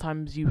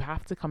 Sometimes you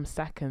have to come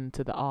second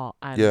to the art,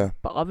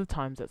 but other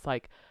times it's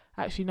like,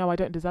 actually, no, I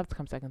don't deserve to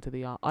come second to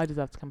the art. I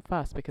deserve to come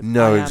first because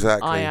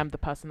I am the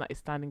person that is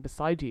standing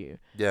beside you.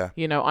 Yeah.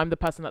 You know, I'm the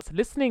person that's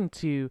listening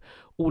to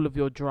all of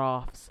your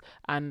drafts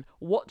and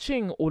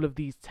watching all of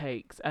these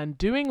takes and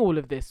doing all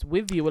of this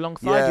with you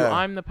alongside you.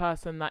 I'm the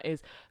person that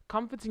is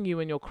comforting you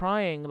when you're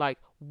crying. Like,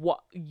 what?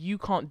 You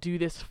can't do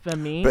this for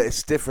me. But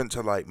it's different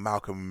to like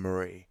Malcolm and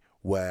Marie,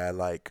 where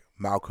like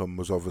Malcolm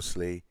was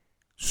obviously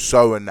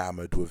so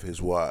enamored with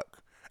his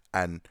work,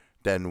 and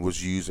then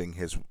was using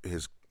his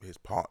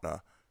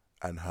partner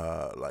and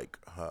her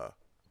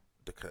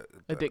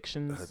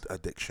addictions, her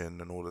addiction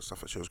and all the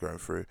stuff that she was going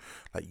through,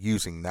 like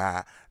using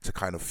that to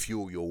kind of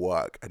fuel your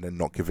work, and then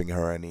not giving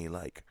her any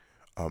like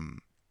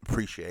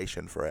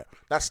appreciation for it.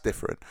 That's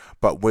different.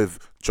 But with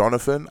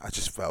Jonathan, I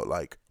just felt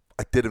like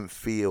I didn't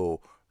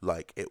feel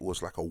like it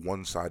was like a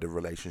one-sided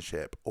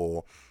relationship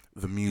or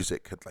the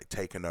music had like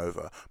taken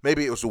over.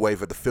 Maybe it was the way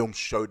that the film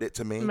showed it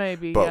to me.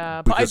 Maybe,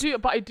 but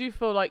I do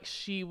feel like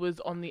she was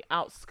on the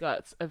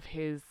outskirts of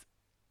his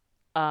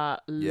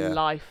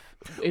life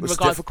in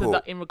regards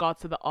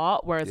to the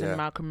art. Whereas in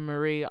Malcolm and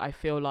Marie, I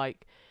feel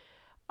like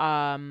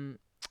John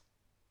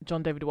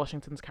David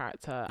Washington's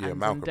character and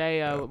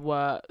Zendaya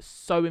were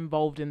so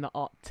involved in the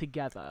art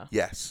together.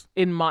 Yes.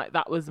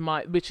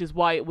 Which is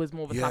why it was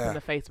more of a slap in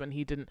the face when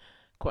he didn't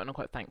quote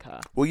unquote thank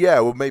her. Well, yeah.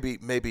 Well, maybe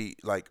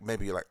like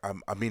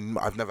I mean,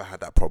 I've never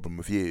had that problem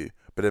with you,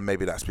 but then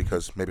maybe that's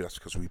because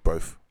we're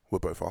both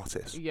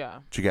artists. Yeah.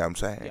 Do you get what I'm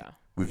saying? Yeah.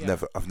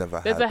 I've never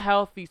had. There's a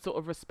healthy sort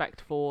of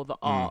respect for the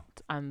art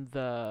and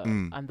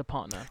the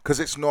partner. Because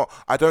it's not.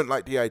 I don't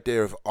like the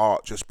idea of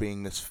art just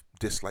being this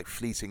like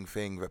fleeting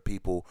thing that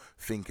people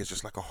think is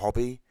just like a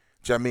hobby.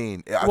 Do you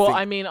know what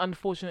I mean?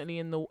 Unfortunately,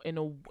 in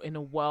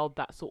a world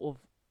that sort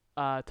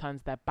of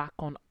turns their back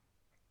on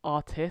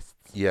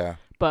artists,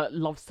 but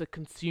loves to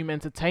consume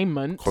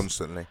entertainment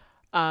constantly,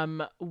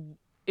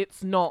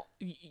 it's not,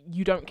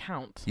 you don't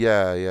count. Do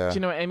you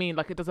know what I mean?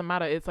 Like, it doesn't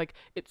matter. It's like,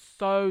 it's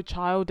so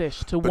childish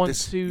to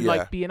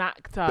like be an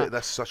actor. But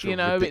that's such a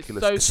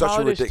ridiculous. It's so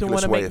childish to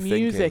want to make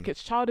music.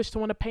 It's childish to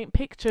want to paint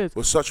pictures.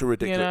 Well, such a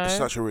ridiculous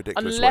way of thinking.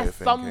 Unless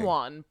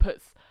someone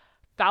puts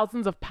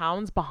thousands of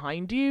pounds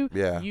behind you,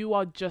 you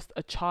are just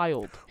a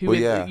child. Do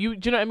you know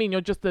what I mean?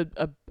 You're just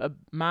a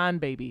man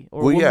baby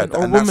or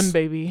a woman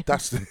baby.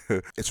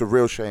 It's a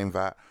real shame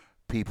that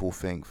people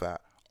think that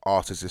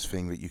art is this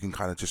thing that you can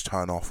kind of just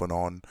turn off and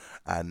on,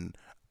 and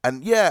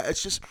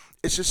it's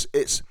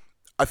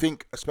I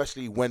think,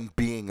 especially when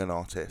being an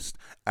artist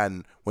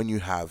and when you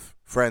have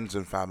friends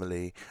and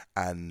family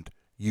and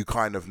you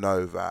kind of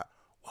know that,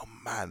 well,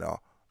 man,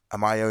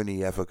 am I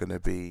only ever going to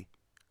be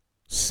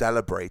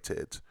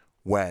celebrated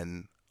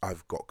when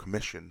I've got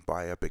commissioned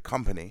by a big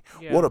company?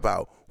 What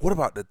about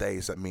the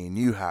days that me and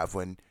you have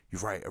when you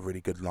write a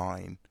really good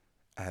line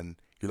and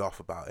you laugh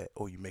about it,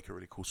 or you make a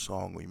really cool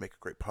song, or you make a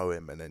great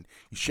poem, and then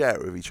you share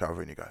it with each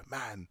other, and you go,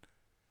 man,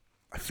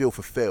 I feel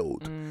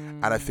fulfilled.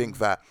 And I think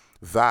that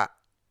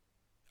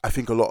I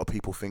think a lot of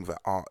people think that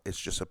art is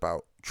just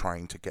about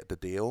trying to get the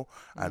deal,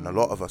 and a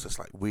lot of us, it's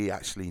like, we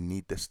actually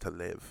need this to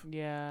live.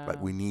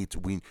 Like,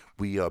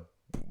 we are.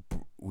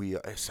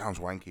 It sounds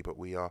wanky, but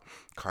we are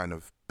kind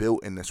of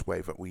built in this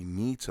way that we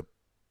need to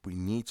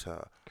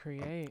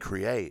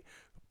create.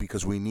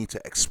 because we need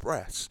to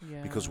express,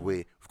 Yeah. because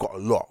we've got a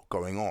lot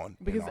going on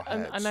Because in our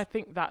heads. and I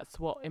think that's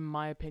what, in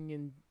my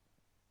opinion,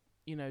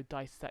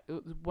 dissect.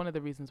 One of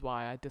the reasons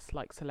why I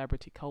dislike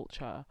celebrity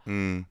culture,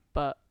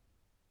 but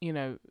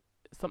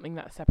something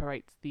that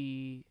separates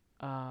the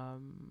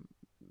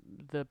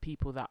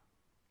people that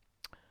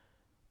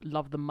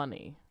love the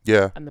money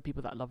and the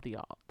people that love the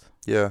art.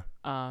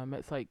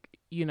 It's like,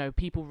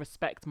 people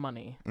respect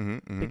money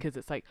because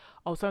it's like,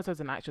 oh, so and so's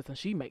an actress and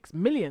she makes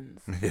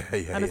millions.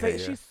 And it's like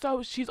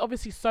she's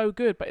obviously so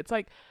good, but it's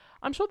like,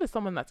 I'm sure there's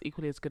someone that's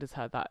equally as good as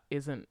her that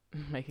isn't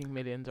making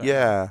millions.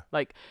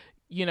 Like,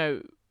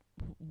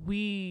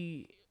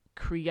 we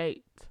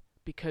create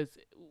because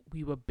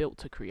we were built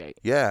to create.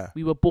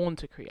 We were born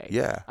to create.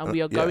 And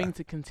we are going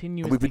to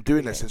continue. We've been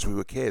doing this since we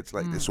were kids.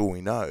 Like, that's all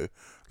we know.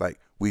 Like,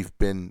 we've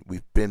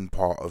been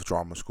part of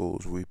drama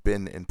schools. We've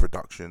been in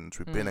productions.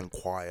 We've been in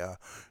choir.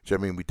 Do you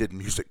know what I mean? We did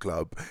music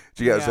club.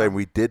 Do you get what I'm saying?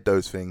 We did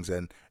those things,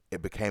 and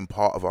it became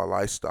part of our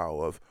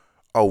lifestyle of,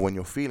 oh, when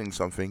you're feeling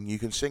something, you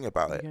can sing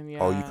about it.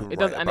 Oh, you can write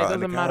about it. And it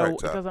doesn't matter.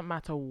 It doesn't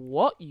matter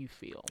what you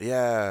feel.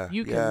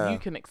 You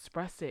can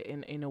express it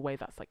in a way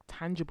that's like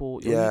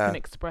tangible. Or you can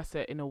express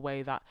it in a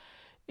way that,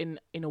 in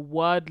a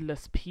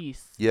wordless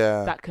piece,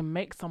 that can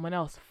make someone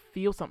else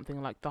feel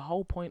something. Like, the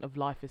whole point of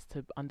life is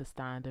to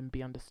understand and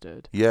be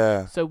understood.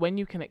 So when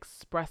you can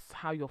express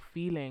how you're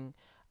feeling,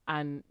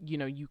 and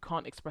you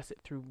can't express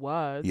it through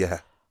words,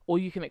 or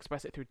you can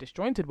express it through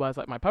disjointed words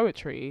like my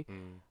poetry.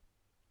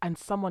 And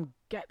someone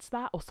gets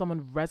that, or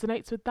someone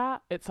resonates with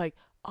that, it's like,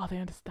 oh, they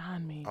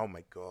understand me. Oh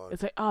my God.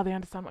 It's like, oh, they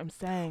understand what I'm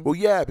saying. Well,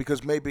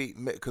 because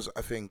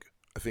I think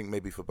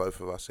maybe for both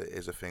of us it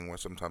is a thing where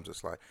sometimes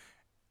it's like,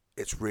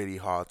 it's really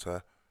hard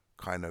to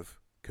kind of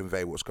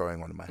convey what's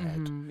going on in my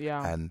head.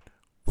 And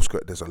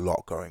there's a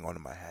lot going on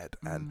in my head,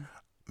 and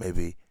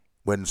maybe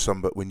when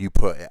you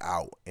put it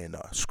out in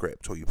a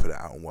script, or you put it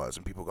out in words,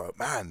 and people go,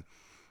 man,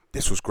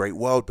 this was great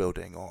world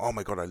building, or oh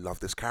my God, I love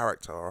this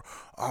character, or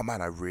oh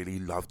man, I really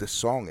love this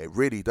song. It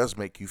really does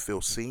make you feel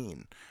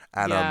seen.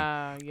 And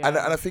and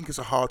I think it's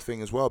a hard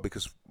thing as well,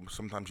 because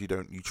sometimes you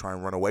try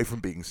and run away from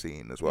being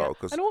seen as well.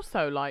 And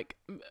also, like,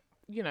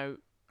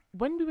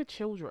 when we were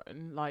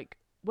children, like,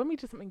 when we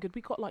did something good,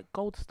 we got like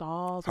gold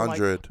stars, or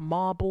 100. Like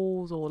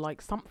marbles, or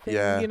like something,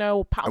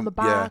 or pat on the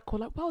back, or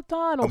like, well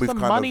done, or some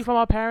money from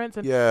our parents.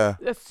 And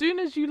as soon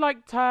as you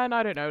like turn,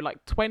 I don't know,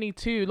 like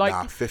 22,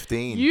 like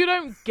 15, you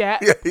don't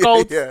get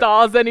gold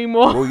stars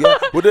anymore.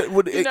 But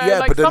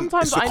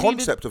sometimes it's the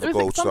concept of a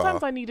gold star.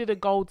 Sometimes I needed a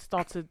gold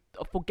star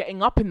for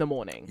getting up in the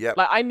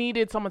like I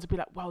needed someone to be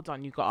like, well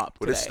done, you got up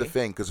today. This is the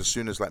thing, because as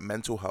soon as like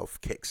mental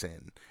health kicks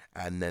in,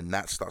 and then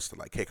that starts to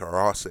like kick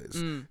our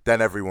asses, then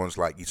everyone's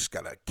like, you just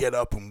gotta get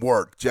up and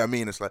work. Do you know what I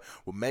mean? It's like,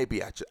 well,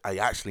 maybe I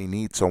actually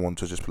need someone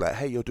to just be like,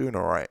 hey, you're doing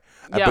all right.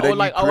 Or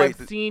like, oh,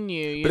 I've seen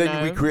you. But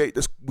then we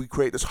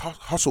create this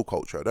hustle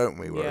culture, don't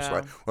we? Where it's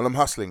like, well, I'm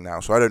hustling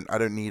now, so I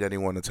don't need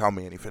anyone to tell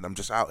me anything. I'm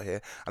just out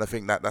here, and I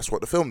think that's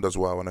what the film does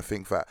well, and I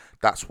think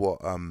that's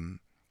what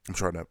I'm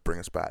trying to bring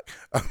us back.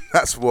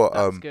 That's what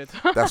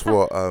that's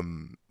what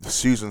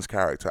Susan's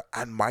character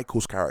and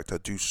Michael's character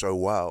do so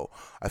well.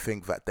 I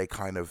think that they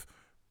kind of,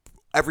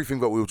 everything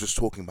that we were just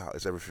talking about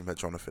is everything that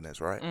Jonathan is,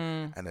 right?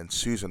 And then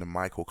Susan and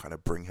Michael kind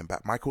of bring him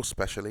back. Michael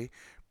especially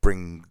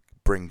bring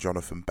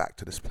Jonathan back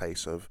to this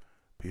place of,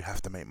 you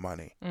have to make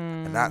money,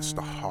 and that's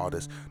the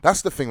hardest.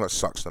 That's the thing that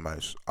sucks the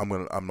most. I'm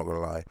not gonna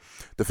lie.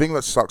 The thing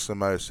that sucks the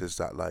most is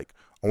that, like,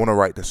 I want to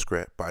write the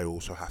script, but I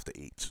also have to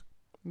eat.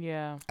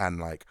 And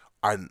like,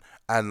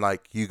 and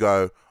like, you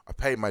go, I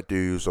paid my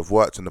dues. I've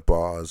worked in the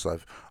bars.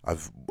 I've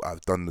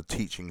done the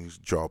teaching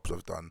jobs.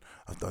 I've done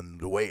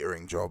the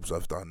waitering jobs.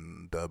 I've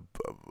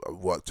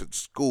worked at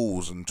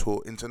schools and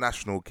taught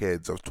international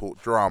kids. I've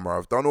taught drama.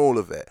 I've done all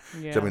of it.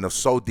 I mean, I've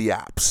sold the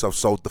apps. I've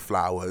sold the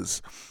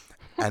flowers.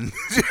 And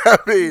you know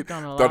what I mean?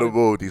 Done them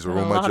all. These are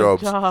all my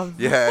jobs.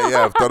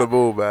 I've done them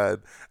all, man.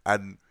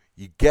 And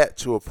you get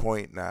to a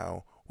point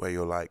now where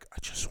you're like, I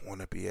just want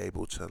to be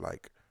able to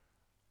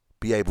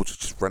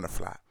just rent a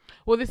flat.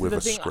 Well, this is the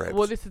thing. Script.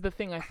 Well, this is the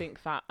thing. I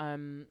think that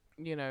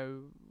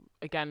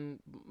again,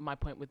 my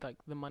point with like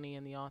the money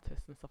and the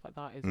artists and stuff like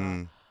that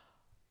is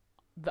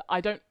that I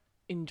don't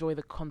enjoy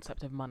the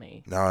concept of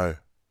money. No.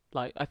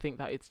 Like, I think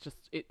that it's just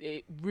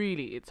it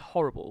really, it's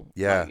horrible.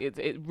 Yeah. Like,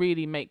 it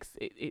really makes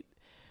it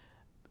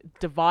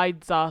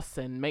divides us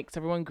and makes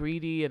everyone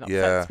greedy and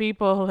upsets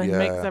people and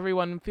makes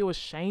everyone feel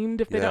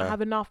ashamed if they don't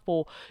have enough,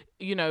 or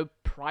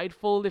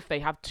prideful if they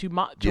have too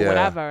much or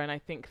whatever. And I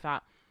think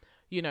that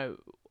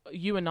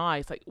you and I,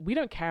 it's like, we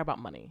don't care about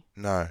money.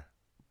 No.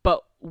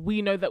 But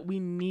we know that we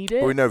need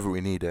it. We know that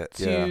we need it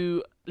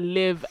to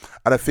live.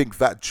 And I think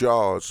that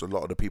jars a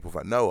lot of the people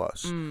that know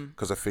us,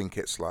 because I think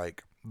it's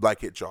like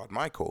it jarred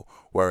Michael,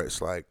 where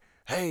it's like,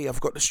 hey, I've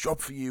got this job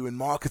for you in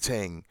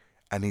marketing,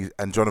 and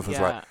Jonathan's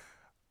like,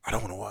 I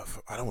don't want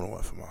to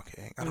work for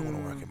marketing. I don't want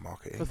to work in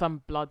marketing. For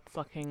some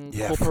blood-sucking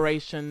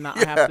corporation that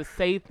I have to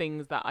say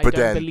things that I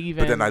don't believe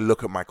in. But then I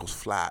look at Michael's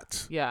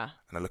flat. Yeah.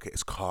 And I look at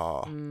his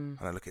car. And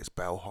I look at his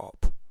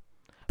bellhop.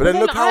 But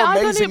then look how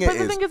amazing it is. But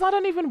the thing is, I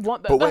don't even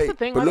want that. But That's wait, the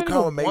thing. but I look don't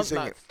how even want amazing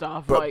that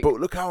stuff. But like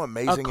look how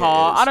amazing a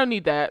car. it is. I don't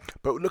need that.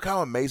 But look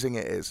how amazing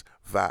it is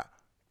that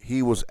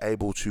he was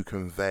able to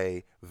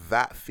convey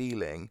that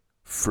feeling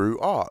through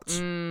art. Do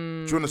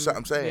you understand what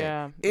I'm saying?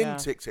 Yeah, in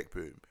Tick Tick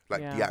Boom,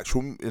 like Yeah.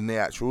 the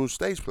actual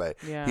stage play,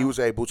 Yeah. he was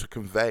able to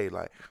convey,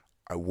 like,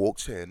 I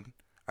walked in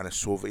and I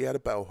saw that he had a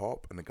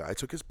bellhop, and the guy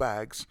took his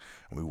bags,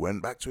 and we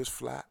went back to his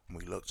flat, and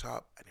we looked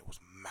up, and it was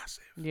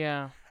massive.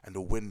 Yeah. And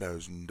the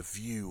windows and the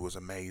view was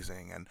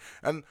amazing,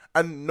 and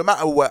no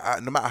matter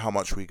what, no matter how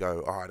much we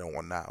go, oh, I don't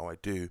want that, or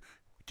we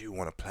do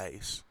want a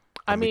place.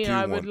 I And we mean, do I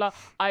want- would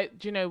love.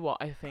 Do you know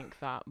what? I think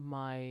that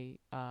my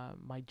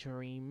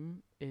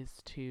dream is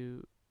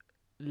to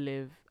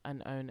live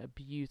and own a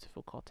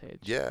beautiful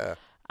cottage. Yeah.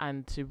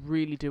 And to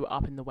really do it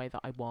up in the way that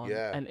I want.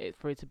 Yeah. And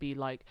for it to be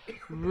like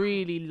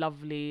really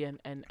lovely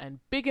and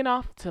big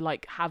enough to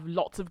like have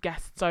lots of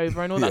guests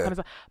over and all that Yeah. kind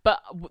of stuff.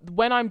 But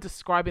when I'm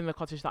describing the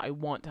cottage that I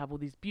want, to have all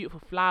these beautiful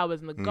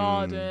flowers in the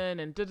garden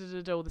and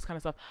all this kind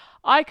of stuff,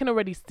 I can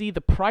already see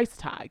the price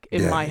tag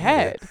in my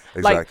head.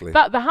 Exactly.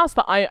 Like the house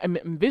that I am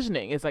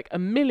envisioning is like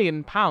 £1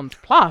 million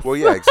plus. Well,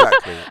 yeah,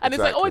 exactly. And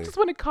it's like, oh, I just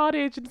want a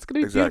cottage and it's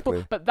going to be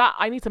beautiful. But that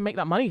I need to make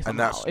that money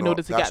somehow in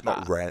order to get that. That's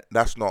not rent.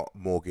 That's not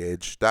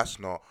mortgage. That's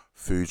not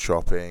food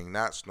shopping.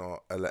 That's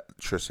not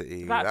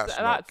electricity. That's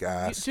not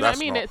gas. Do you know what I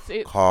mean? Not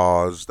It's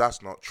cars.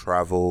 That's not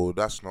travel.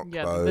 That's not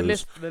clothes.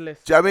 The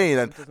list. Do you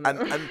know what I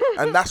mean?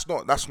 And that's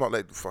not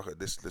like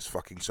this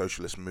fucking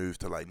socialist move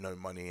to like no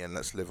money and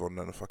let's live on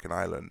a fucking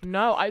island.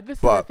 No, this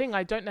is the thing.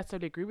 I don't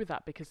necessarily agree with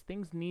that because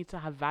things need to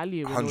have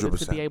value in order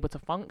to be able to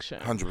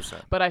function.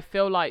 100%. But I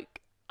feel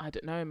like, I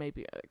don't know,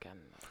 maybe again.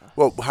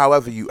 Well,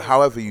 however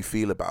you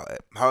feel about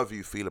it,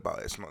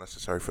 it's not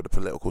necessary for the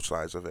political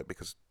sides of it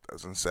because it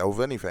doesn't solve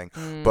anything.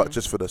 But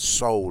just for the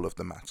soul of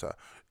the matter,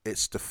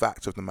 it's the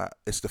fact of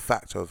it's the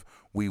fact of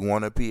we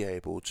want to be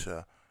able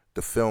to.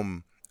 The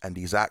film and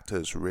these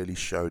actors really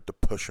showed the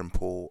push and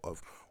pull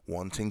of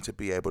wanting to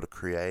be able to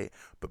create,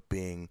 but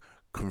being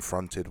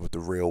confronted with the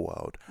real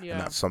world, and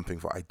that's something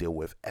that I deal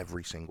with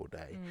every single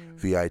day.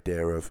 The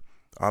idea of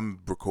I'm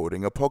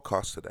recording a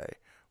podcast today,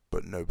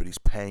 but nobody's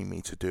paying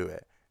me to do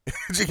it.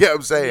 Do you get what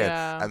I'm saying?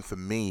 Yeah. And for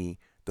me,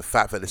 the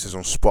fact that this is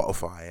on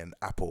Spotify and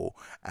Apple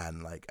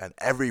and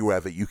everywhere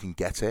that you can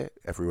get it,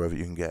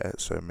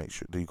 so make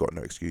sure that you got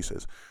no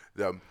excuses.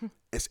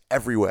 It's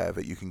everywhere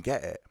that you can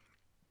get it.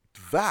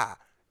 That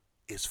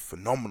is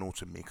phenomenal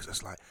to me because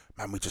it's like,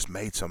 man, we just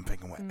made something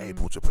and we're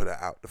able to put it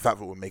out. The fact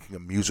that we're making a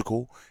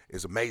musical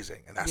is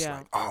amazing, and that's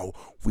like, oh,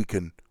 we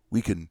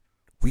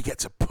get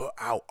to put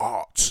out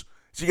art.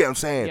 Do you get what I'm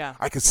saying? Yeah.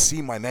 I can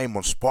see my name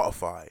on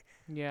Spotify.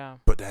 Yeah.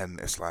 But then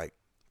it's like,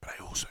 but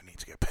I also need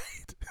to get paid.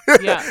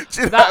 Yeah.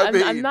 Do you know what I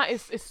mean? And that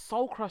is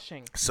soul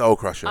crushing. Soul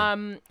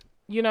crushing.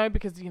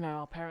 Because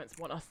our parents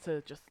want us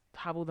to just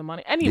have all the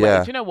money.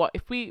 Anyway, do you know what?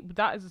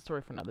 That is a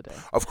story for another day.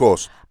 Of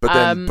course. But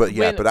then but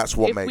that's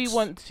what makes, if we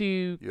want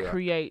to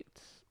create,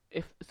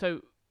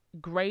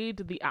 grade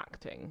the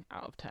acting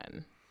out of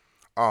 10.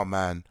 Oh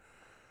man.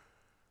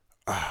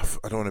 I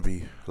don't want to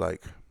be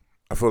like,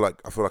 I feel like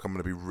I'm going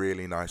to be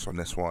really nice on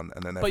this one,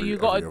 and then but you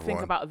got to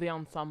think about the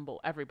ensemble,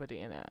 everybody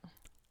in it.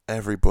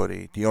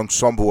 Everybody, the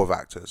ensemble of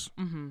actors.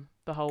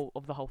 The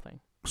whole thing.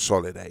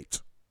 Solid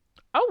 8.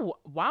 Oh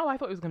wow! I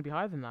thought it was going to be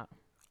higher than that.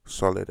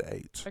 Solid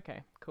 8.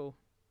 Okay, cool.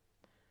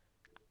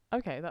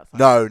 Okay, that's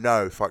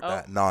no, fuck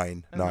that.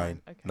 9. Okay.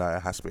 No,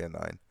 it has to be a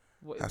 9.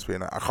 It has to be a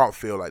 9. I can't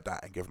feel like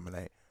that and give them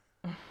an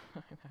 8.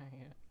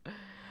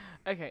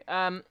 Okay,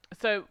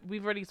 so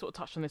we've already sort of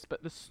touched on this,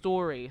 but the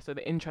story, so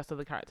the interest of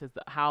the characters,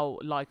 that how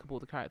likable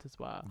the characters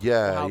were,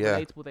 how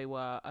relatable they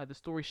were, the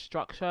story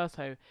structure,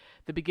 so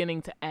the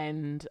beginning to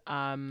end,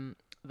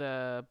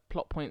 the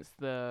plot points,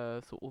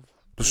 the sort of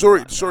the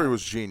story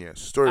was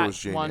genius.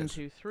 Act 1,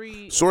 2,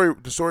 3.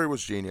 The story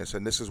was genius,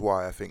 and this is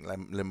why I think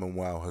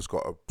Lin-Manuel has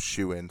got a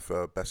shoe in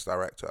for best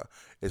director,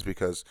 is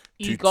because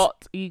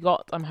EGOT.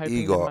 I'm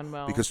hoping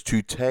Lin-Manuel, because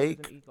to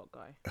take an EGOT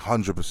guy.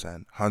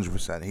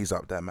 100%, he's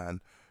up there,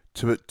 man.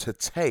 To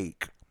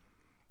take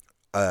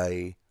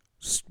a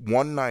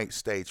one night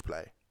stage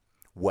play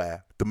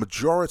where the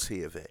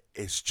majority of it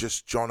is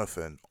just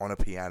Jonathan on a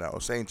piano. I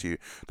was saying to you,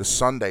 the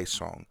Sunday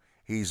song,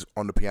 he's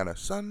on the piano,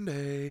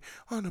 Sunday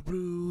on a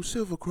blue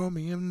silver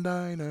chromium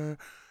diner,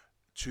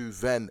 to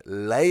then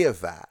layer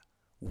that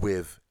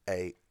with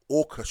a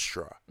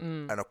orchestra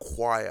and a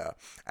choir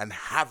and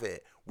have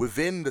it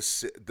within the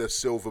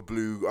silver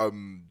blue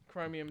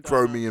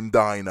chromium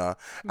diner,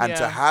 and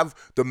to have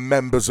the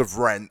members of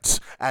Rent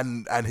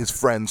and his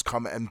friends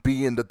come and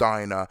be in the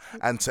diner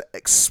and to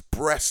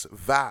express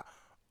that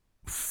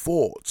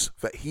thought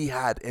that he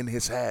had in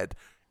his head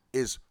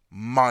is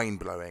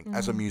mind-blowing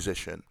as a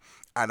musician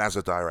and as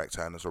a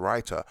director and as a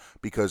writer,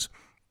 because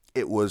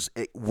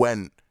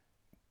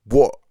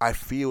what I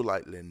feel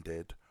like Lin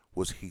did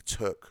was he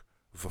took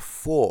the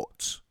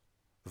thought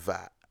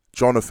that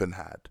Jonathan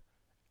had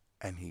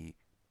and he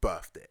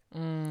birthed it.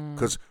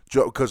 Because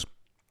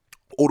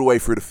all the way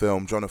through the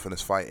film, Jonathan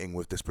is fighting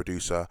with this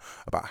producer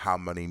about how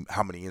many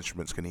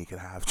instruments can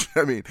have. Do you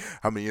know what I mean?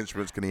 How many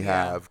instruments can he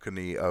have? Can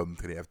he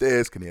have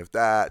this? Can he have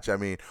that? Do you know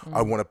what I mean?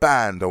 I want a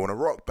band. I want a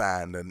rock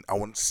band, and I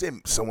want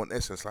synths. I want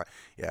this. And it's like,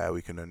 yeah,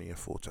 we can only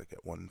afford to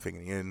get one thing.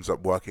 And he ends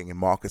up working in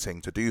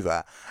marketing to do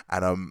that.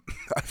 And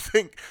I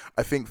think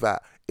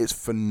that it's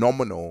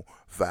phenomenal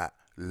that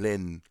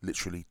Lin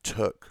literally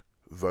took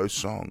those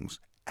songs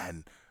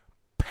and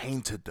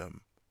painted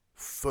them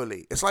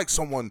fully. It's like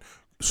someone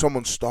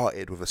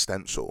started with a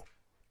stencil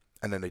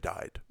and then they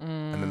died,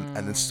 and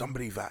then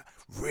somebody that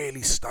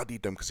really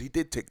studied them, because he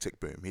did Tick Tick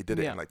Boom. He did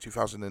it in like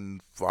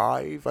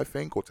 2005, I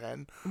think, or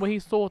 10. Well, he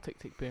saw Tick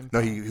Tick Boom. No,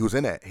 he was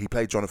in it. He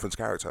played Jonathan's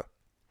character.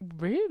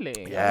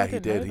 Really? Yeah, he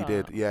did.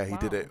 Yeah, he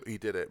did it. He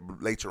did it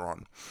later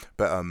on,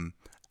 but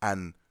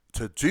and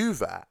to do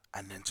that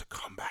and then to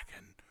come back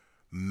and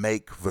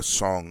make the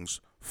songs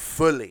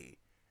fully,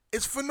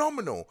 it's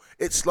phenomenal.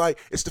 It's like,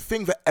 it's the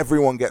thing that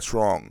everyone gets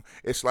wrong.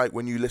 It's like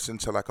when you listen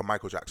to like a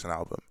Michael Jackson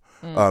album,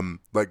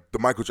 like the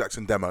Michael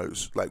Jackson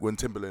demos, like when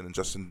Timbaland and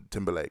Justin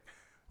Timberlake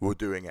were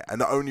doing it,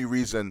 and the only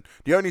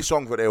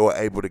song that they were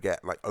able to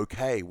get like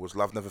okay was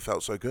 "Love Never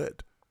Felt So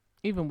Good."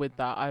 Even with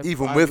that,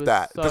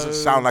 it doesn't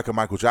sound like a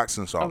Michael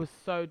Jackson song. I was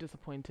so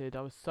disappointed.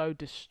 I was so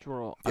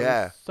distraught. Yeah.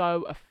 I was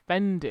so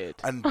offended.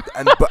 And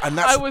that's,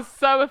 I was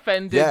so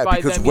offended by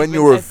because them when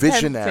even you're a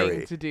visionary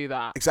attempting to do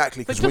that.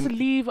 Exactly. But just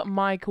leave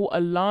Michael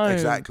alone.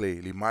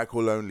 Exactly. Leave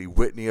Michael alone. Leave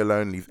Whitney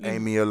alone. Leave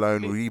Amy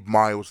alone. Leave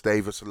Miles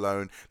Davis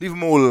alone. Leave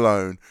them all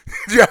alone.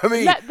 Do you know what I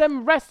mean? Let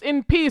them rest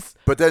in peace.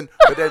 But then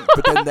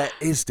there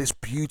is this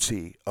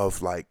beauty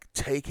of like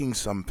taking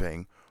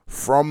something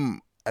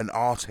from an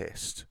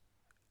artist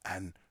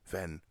and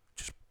then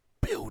just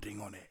building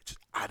on it, just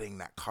adding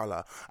that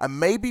color. And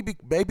maybe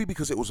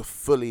because it was a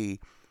full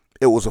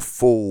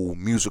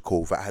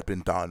musical that had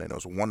been done, and it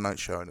was a one-night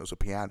show, and it was a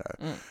piano.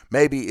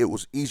 Maybe it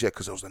was easier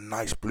because it was a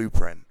nice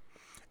blueprint.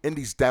 In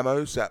these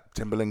demos that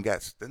Timbaland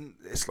gets, then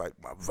it's like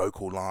a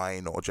vocal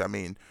line, or do you know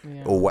what I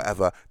mean, or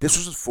whatever. This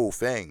was a full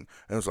thing,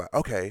 and it was like,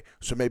 okay,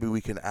 so maybe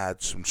we can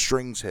add some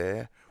strings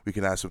here. We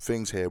can add some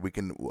things here. We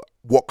can,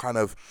 but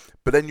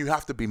then you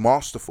have to be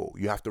masterful.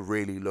 You have to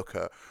really look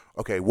at,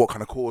 okay, what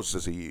kind of chords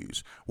does he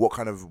use? What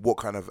kind of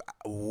chords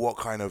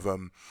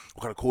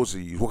does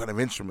he use? What kind of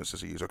instruments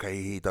does he use? Okay,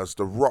 he does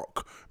the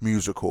rock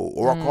musical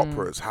or rock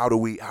operas. How do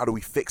we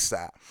fix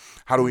that?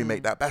 How do we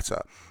make that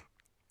better?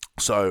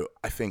 So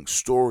I think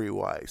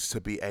story-wise, to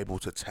be able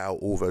to tell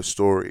all those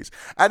stories,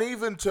 and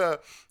even to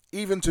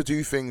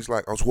do things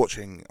like I was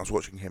watching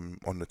him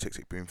on the Tick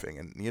Tick Boom thing,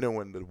 and you know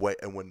when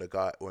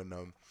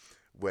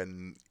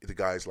the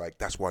guy's like,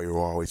 that's why you'll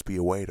always be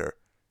a waiter.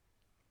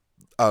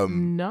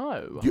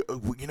 No. You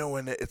know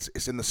when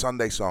it's in the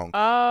Sunday song.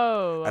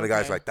 Oh. And the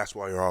guy's like, that's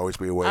why you'll always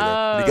be a waiter.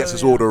 Oh, and he gets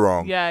his order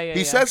wrong. Yeah.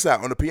 He says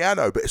that on the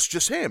piano, but it's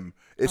just him.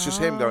 It's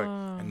just him going,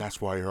 and that's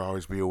why you'll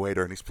always be a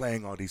waiter. And he's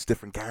playing all these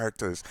different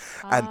characters.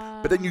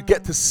 But then you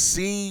get to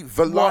see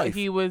the life.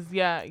 He was,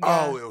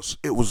 Oh,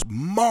 it was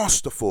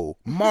masterful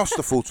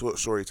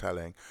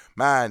storytelling,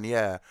 man.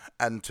 Yeah,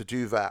 and to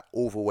do that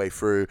all the way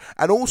through.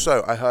 And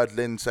also, I heard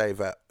Lin say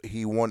that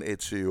he wanted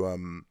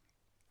to.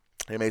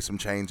 He made some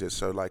changes.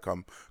 So, like,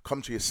 Come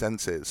to Your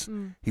Senses.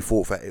 He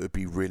thought that it would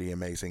be really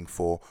amazing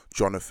for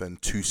Jonathan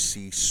to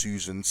see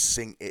Susan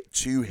sing it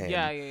to him.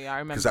 Yeah. I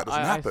remember. Because that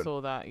doesn't happen. I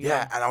saw that.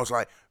 Yeah, and I was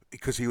like,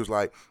 because he was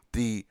like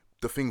the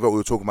thing that we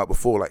were talking about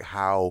before, like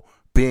how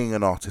being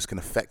an artist can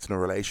affect in a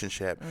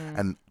relationship,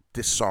 and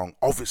this song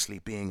obviously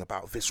being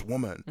about this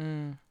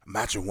woman.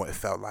 Imagine what it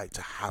felt like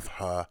to have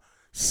her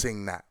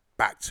sing that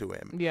back to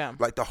him. Yeah,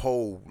 like the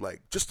whole,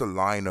 like just the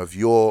line of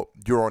you're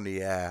on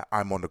the air,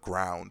 I'm on the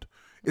ground.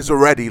 It's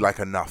already like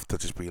enough to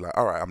just be like,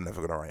 all right, I'm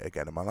never gonna write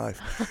again in my life.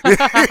 You know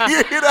what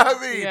I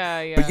mean?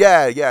 Yeah. But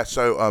yeah.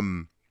 So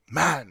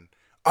man,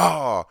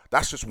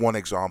 that's just one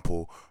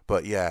example.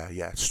 But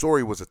yeah.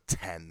 Story was a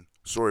 10.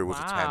 Story was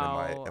a 10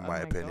 in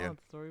my opinion.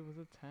 God, Story was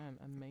a 10.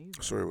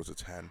 Amazing. Story was a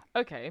 10.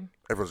 Okay.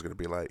 Everyone's gonna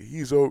be like,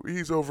 he's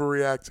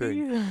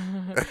overreacting.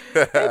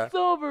 It's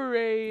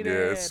overrated.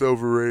 Yeah, it's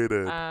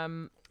overrated.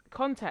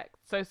 Context.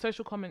 So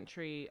social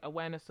commentary,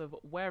 awareness of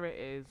where it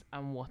is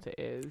and what it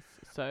is.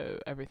 So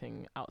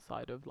everything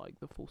outside of like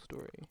the full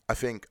story. I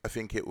think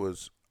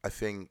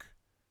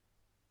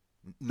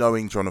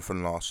knowing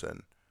Jonathan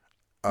Larson.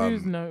 What do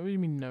you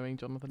mean knowing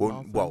Jonathan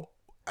Larson? Well,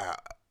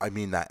 I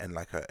mean that in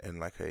like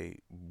a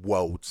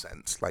world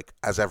sense, like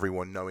as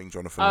everyone knowing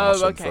Jonathan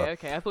Larson.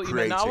 Okay. I thought you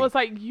meant. I was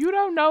like, you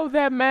don't know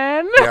that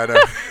man. Yeah, I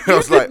know. I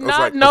was like,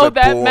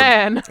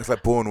 man. It's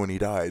like Born when he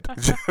died. Do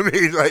you know what I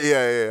mean? Like,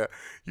 yeah.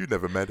 You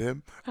never met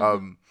him.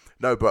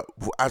 No, but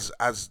as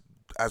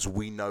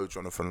we know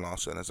Jonathan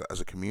Larson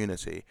as a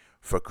community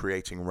for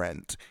creating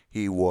Rent,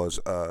 he was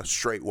a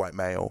straight white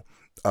male.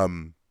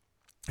 He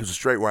was a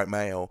straight white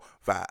male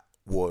that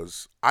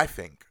was, I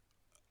think,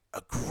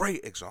 a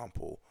great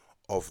example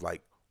of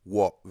like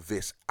what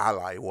this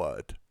ally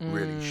word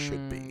really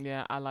should be.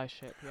 Yeah,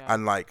 allyship. Yeah.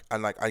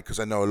 Because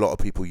I know a lot of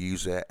people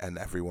use it, and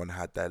everyone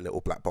had their little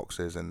black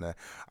boxes and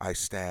I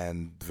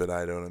stand, but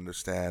I don't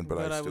understand,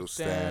 but I still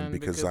stand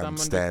because I'm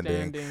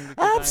standing.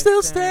 I'm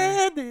still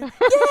standing. Yeah.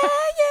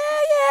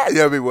 You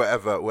know what I mean?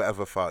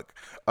 Whatever. Fuck.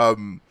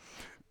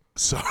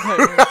 So,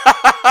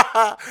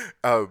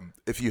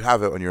 if you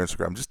have it on your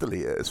Instagram, just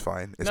delete it. It's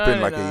fine. It's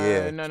been like a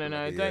year. No.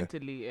 Don't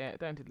delete it.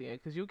 Don't delete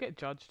it because you'll get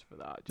judged for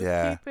that.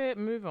 Yeah. Keep it.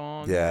 Move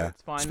on. Yeah.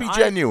 It's fine. Just be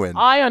genuine.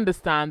 I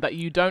understand that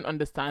you don't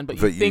understand, but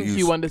you think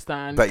you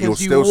understand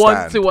because you still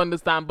want stand. to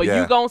understand, but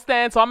you gonna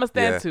stand, so I'm gonna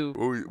stand too.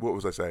 What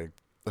was I saying?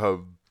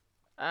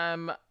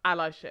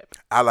 Allyship.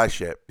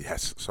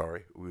 Yes,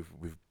 sorry, we've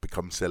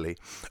become silly.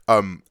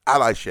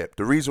 Allyship.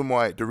 The reason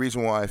why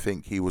I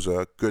think he was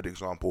a good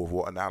example of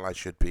what an ally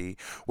should be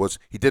was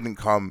he didn't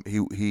come. He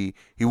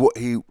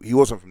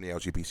wasn't from the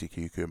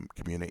LGBTQ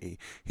community.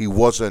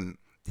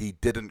 He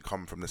didn't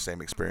come from the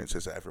same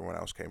experiences that everyone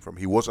else came from.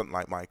 He wasn't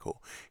like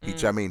Michael. He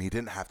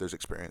didn't have those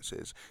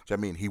experiences. He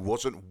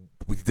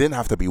didn't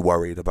have to be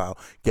worried about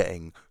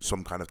getting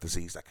some kind of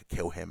disease that could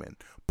kill him.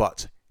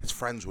 But his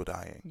friends were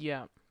dying.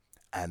 Yeah.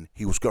 And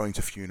he was going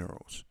to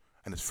funerals,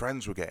 and his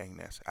friends were getting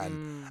this,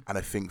 and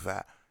I think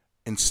that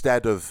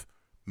instead of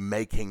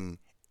making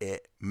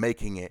it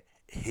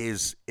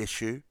his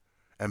issue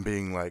and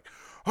being like,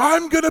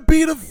 I'm gonna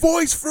be the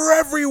voice for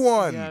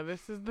everyone. Yeah,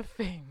 this is the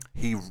thing.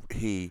 He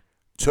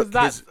took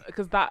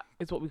because that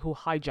is what we call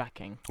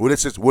hijacking. Well,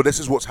 this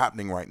is what's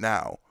happening right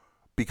now,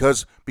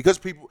 because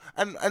people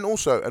and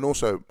also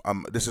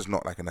this is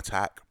not like an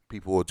attack.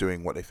 People are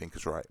doing what they think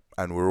is right,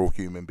 and we're all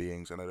human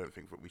beings. And I don't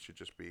think that we should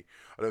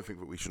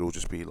all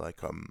just be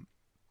like I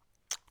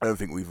don't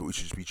think we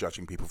should just be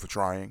judging people for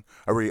trying.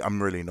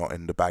 I'm really not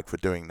in the bag for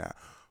doing that.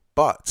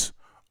 But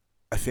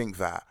I think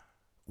that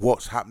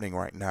what's happening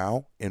right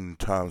now in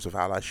terms of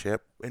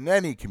allyship in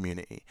any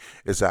community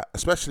is that,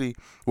 especially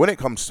when it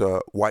comes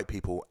to white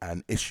people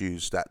and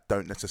issues that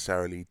don't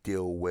necessarily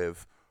deal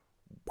with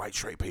white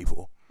straight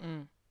people.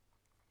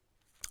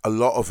 A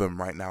lot of them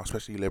right now,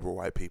 especially liberal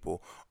white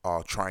people,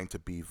 are trying to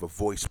be the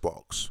voice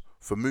box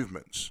for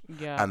movements.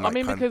 Yeah, and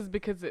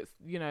because it's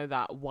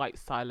that white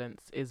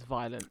silence is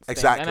violence.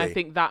 Exactly, and I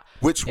think that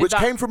which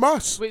came from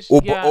us,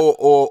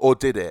 or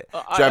did it?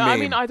 I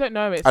mean, I don't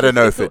know. I don't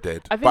know if it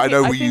did, but I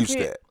know we used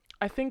it.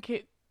 I think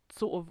it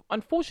sort of,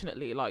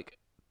 unfortunately, like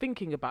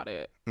thinking about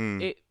it,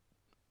 it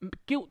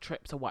guilt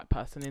trips a white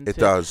person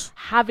into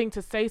having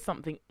to say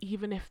something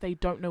even if they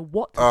don't know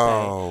what to say.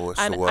 Oh,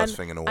 it's the worst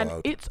thing in the world.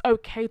 And it's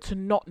okay to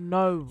not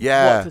know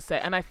what to say.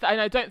 And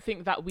I don't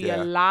think that we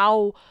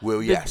allow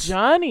the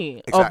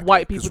journey of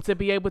white people to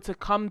be able to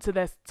come to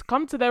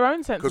their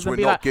own senses and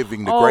be like,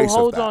 giving the grace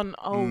hold of that.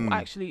 on,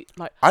 actually,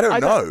 like I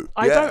don't know.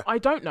 I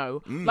don't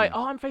know. Like,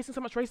 I'm facing so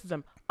much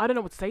racism. I don't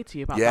know what to say to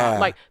you about that.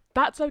 Like,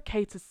 that's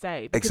okay to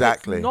say because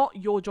it's not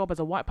your job as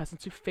a white person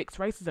to fix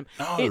racism.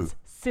 No. It's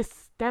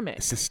systemic.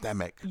 It's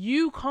systemic.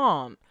 You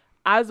can't,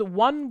 as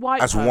one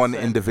one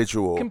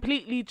individual,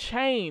 completely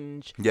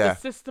change the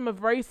system of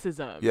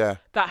racism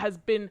that has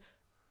been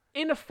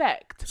in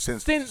effect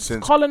since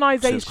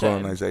colonization. Since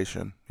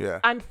colonization,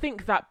 and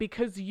think that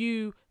because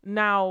you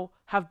now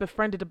have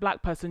befriended a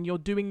black person, you're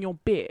doing your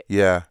bit.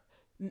 Yeah.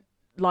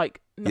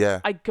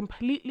 I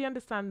completely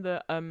understand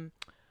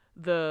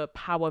the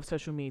power of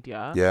social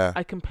media. Yeah.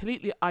 I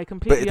completely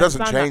But it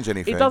doesn't change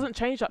anything. It doesn't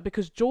change that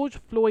because George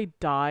Floyd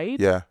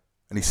died. Yeah.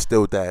 And he's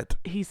still dead.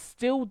 He's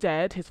still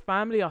dead. His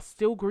family are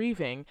still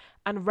grieving,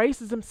 and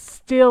racism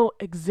still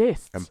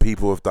exists. And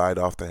people have died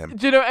after him.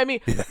 Do you know what I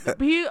mean? Yeah.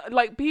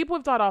 People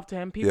have died after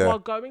him. People are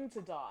going to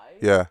die.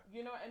 Yeah.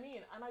 You know what I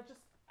mean? And I just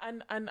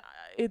and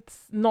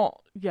it's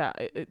not. Yeah,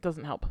 it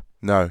doesn't help.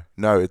 No,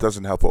 it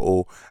doesn't help at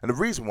all. And the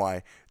reason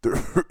why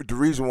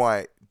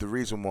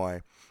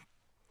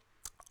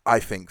I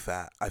think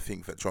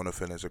that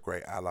Jonathan is a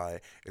great ally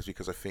is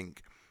because I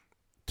think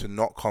to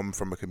not come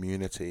from a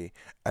community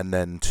and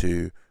then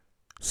to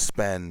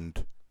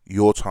spend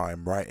your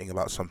time writing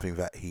about something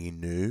that he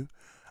knew,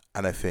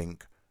 and I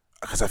think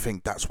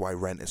that's why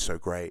Rent is so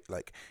great.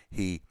 Like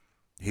he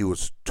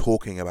was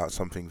talking about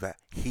something that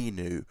he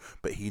knew,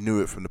 but he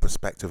knew it from the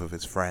perspective of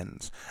his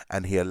friends,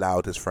 and he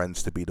allowed his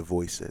friends to be the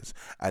voices,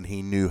 and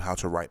he knew how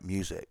to write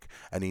music,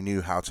 and he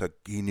knew how to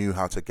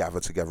gather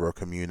together a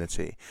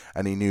community,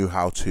 and he knew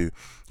how to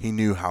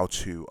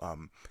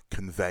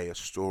convey a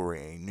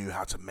story, he knew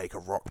how to make a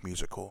rock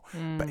musical,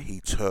 but he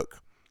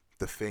took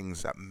the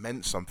things that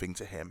meant something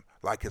to him,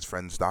 like his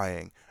friends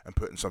dying, and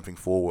putting something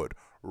forward,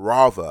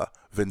 rather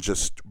than it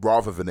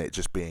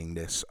just being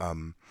this,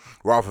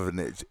 rather than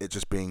it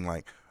just being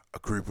like a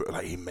group of,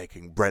 like him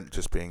making Brent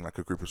just being like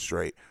a group of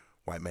straight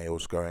white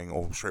males going,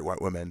 or straight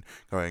white women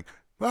going,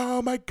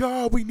 oh my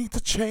God, we need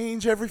to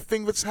change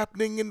everything that's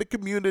happening in the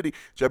community. Do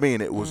you know what I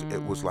mean? It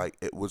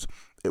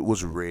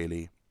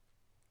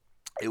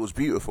was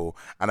beautiful.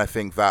 And I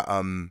think that,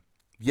 I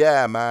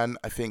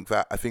think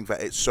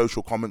that its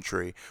social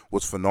commentary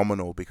was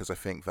phenomenal, because I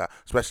think that,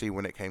 especially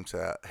when it came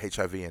to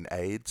HIV and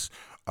AIDS,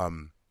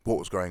 what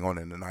was going on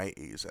in the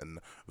 90s and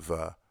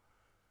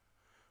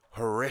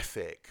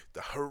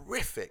the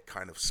horrific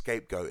kind of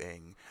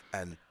scapegoating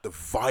and the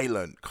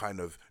violent kind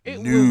of It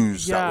news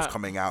was, that was yeah,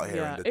 coming out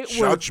here, yeah. and the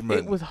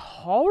judgment. It was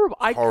horrible.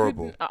 I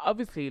Horrible. couldn't,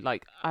 obviously,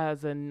 like,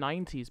 as a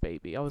 90s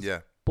baby, I was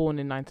Yeah, born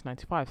in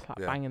 1995, so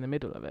Yeah. bang in the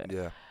middle of it.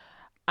 yeah,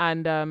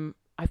 And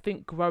I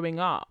think growing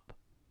up,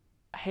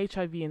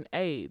 HIV and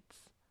AIDS,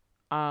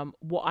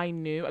 what I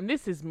knew, and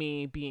this is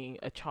me being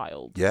a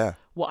child, yeah,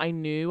 what I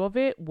knew of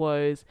it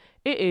was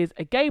it is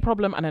a gay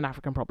problem and an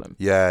African problem.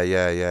 yeah.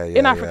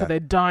 In Africa, they're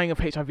dying of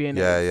HIV and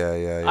AIDS.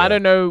 Yeah. I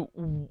don't know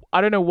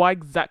why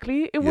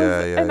exactly it was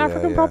an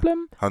African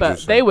problem, but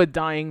 100%. they were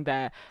dying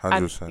there.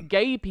 100%. And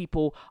gay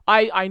people,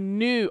 I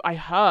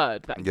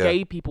heard that Yeah.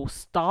 gay people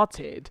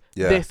started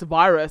Yeah. this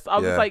virus. I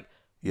was Yeah. like,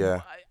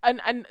 Yeah.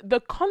 and the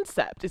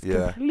concept is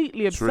Yeah.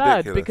 completely It's absurd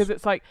ridiculous. because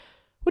it's like,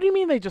 what do you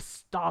mean they just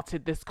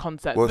started this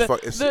concept? Well, The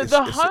it's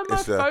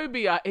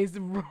homophobia is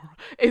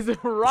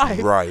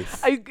rife.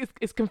 rife.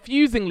 It's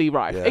confusingly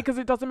rife Yeah. because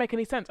it doesn't make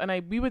any sense. And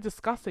we were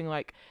discussing,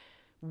 like,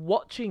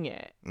 watching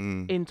it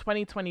Mm. in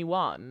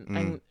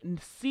 2021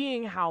 and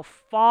seeing how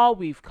far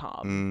we've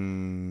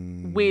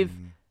come with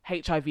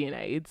HIV and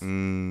AIDS,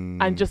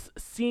 and just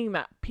seeing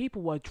that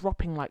people were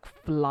dropping like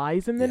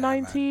flies in the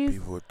 90s.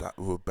 People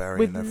were burying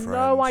with their friends.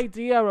 no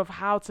idea of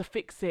how to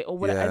fix it or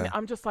whatever. Yeah. And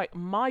I'm just like,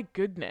 my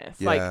goodness.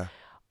 Yeah. Like,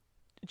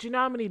 do you know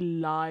how many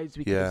lives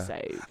we could have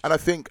saved? And I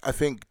think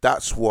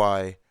that's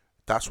why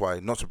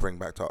not to bring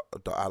back to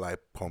the ally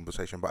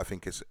conversation, but I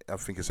think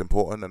it's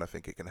important, and I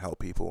think it can help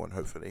people and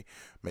hopefully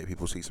make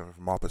people see something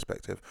from our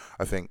perspective.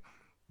 I think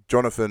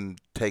Jonathan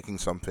taking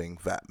something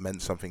that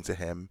meant something to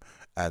him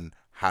and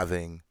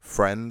having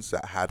friends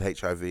that had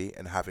HIV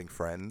and having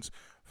friends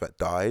that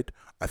died,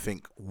 I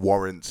think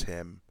warrants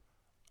him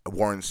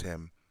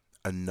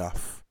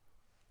enough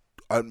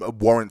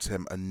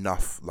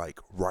like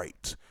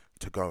right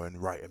to go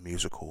and write a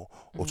musical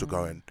or to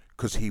go and,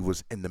 because he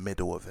was in the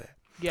middle of it.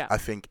 Yeah. I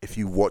think if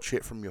you watch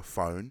it from your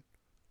phone,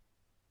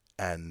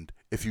 and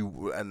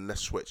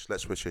let's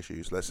switch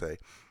issues. Let's say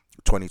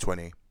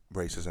 2020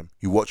 racism.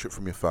 You watch it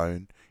from your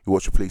phone. You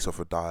watch a police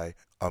officer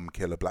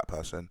kill a black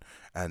person,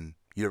 and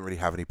you don't really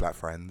have any black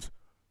friends,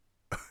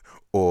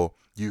 or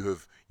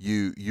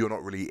you're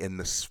not really in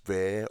the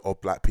sphere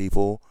of black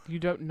people. You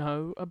don't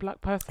know a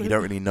black person. You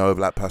don't really know a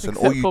black person,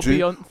 Except or you for do,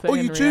 Beyonce or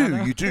and you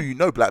Rihanna. do. You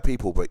know black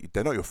people, but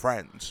they're not your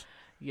friends.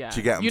 Yeah. Do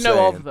you get what I'm You know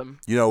saying? of them.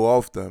 You know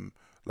of them.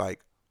 Like,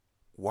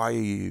 why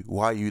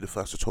are you the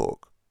first to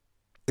talk?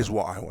 Is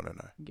what I want to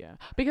know. Yeah,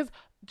 because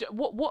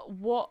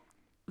what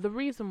the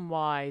reason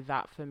why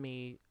that for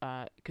me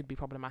could be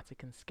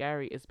problematic and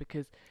scary is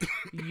because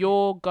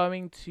you're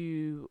going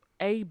to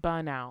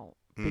burn out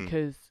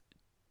because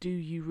do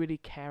you really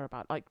care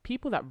about, like,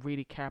 people that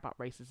really care about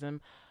racism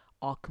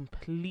are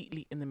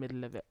completely in the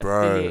middle of it,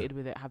 affiliated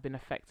with it, have been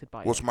affected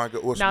by it. What's my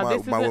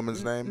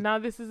woman's name? Now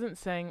this isn't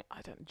saying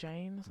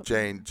Jane or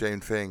something. Jane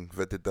Thing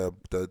that did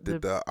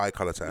the eye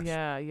color test.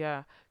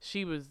 Yeah.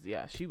 She was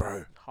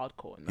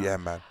hardcore in that. Yeah,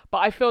 man. But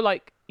I feel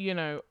like, you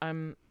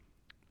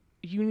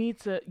need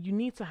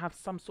to have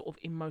some sort of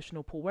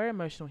emotional pull. We're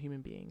emotional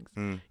human beings.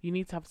 You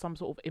need to have some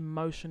sort of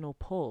emotional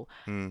pull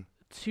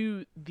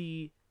to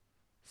the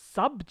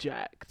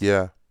subject.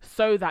 Yeah.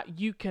 So that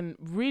you can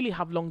really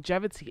have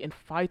longevity in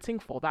fighting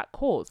for that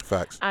cause.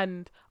 Facts.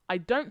 And I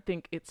don't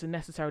think it's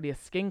necessarily a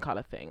skin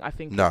color thing. I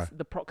think No. it's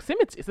the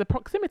proximity. It's the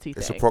proximity thing.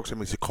 It's a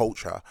proximity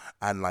culture,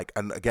 and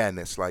again,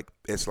 it's like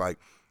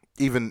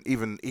even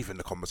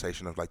the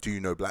conversation of like, do you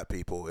know black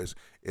people is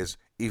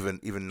even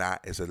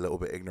that is a little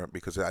bit ignorant,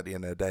 because at the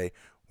end of the day,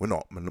 we're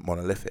not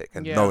monolithic,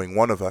 and knowing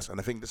one of us, and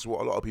I think this is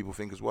what a lot of people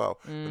think as well.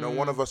 I know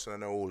one of us, and I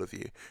know all of you.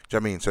 Do you know what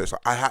I mean? So it's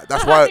like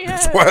that's why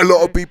that's why a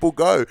lot of people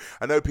go.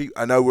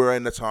 I know we're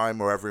in a time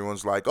where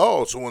everyone's like,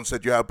 oh, someone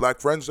said you have black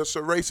friends, that's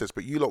so racist,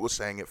 but you lot were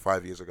saying it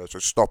 5 years ago, so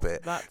stop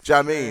it. Do you know what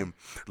I mean?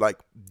 Like,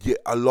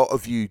 a lot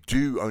of you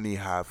do only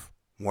have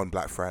one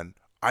black friend.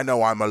 I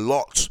know I'm a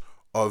lot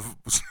of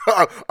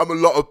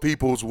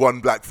people's one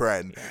black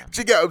friend. Yeah.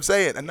 Do you get what I'm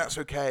saying? And that's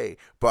okay,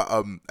 but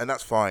and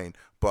that's fine.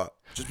 But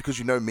just because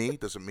you know me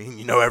doesn't mean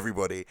you know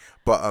everybody.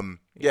 But on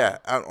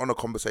a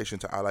conversation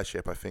to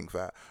allyship, I think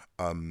that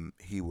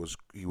he was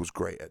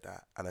great at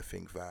that, and I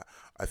think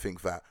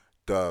that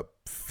the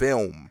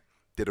film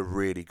did a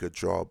really good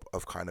job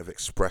of kind of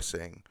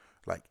expressing,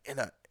 like, it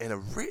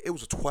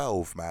was a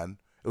 12, man.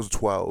 It was a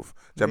 12.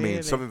 Do you know what I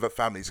mean? Something that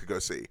families could go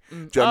see. Do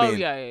you know what I mean?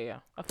 Yeah.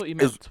 I thought you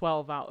meant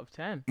 12 out of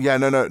 10. Yeah,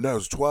 no, it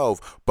was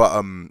 12.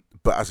 But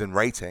as in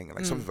rating,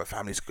 like, something that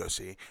families could go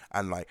see,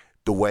 and like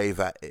the way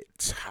that it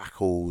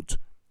tackled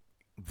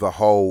the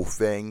whole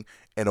thing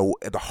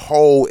the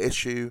whole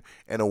issue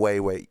in a way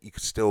where you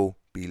could still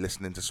be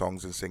listening to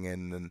songs and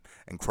singing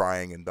and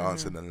crying and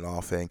dancing and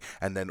laughing,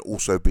 and then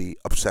also be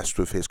obsessed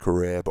with his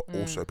career, but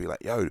also be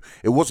like, yo,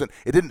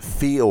 it didn't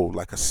feel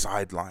like a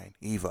sideline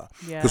either.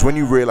 Because when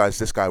you realize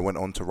this guy went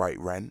on to write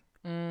Rent,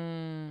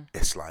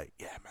 it's like,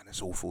 yeah, man,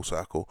 it's all full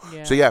circle.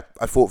 Yeah. So yeah,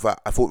 I thought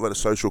that the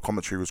social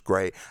commentary was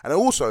great, and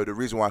also the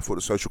reason why I thought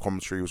the social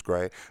commentary was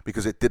great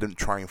because it didn't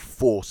try and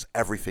force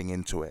everything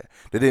into it.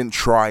 They didn't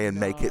try and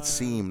make it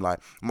seem like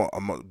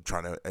I'm not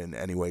trying to in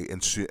any way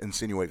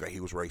insinuate that he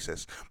was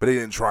racist, but they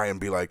didn't try and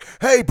be like,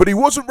 hey, but he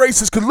wasn't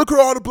racist because look at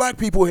all the black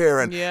people here,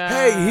 and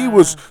hey, he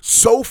was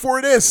so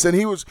for this, and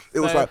he was. It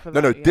was like,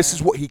 no, this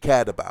is what he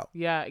cared about.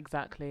 Yeah,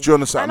 exactly. Do you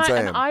understand what I'm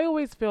saying? And I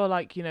always feel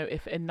like, you know,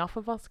 if enough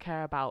of us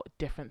care about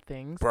different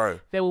things, bro,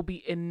 there will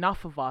be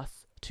enough of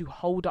us to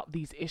hold up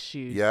these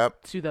issues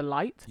to the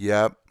light.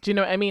 Yep. Do you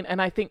know what I mean?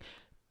 And I think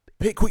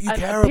pick what you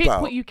care pick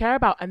about. what you care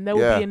about, and there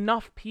will be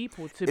enough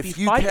people to be fighting. If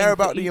you care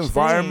about the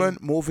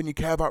environment more than you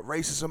care about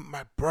racism,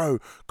 my bro,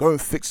 go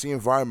and fix the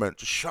environment.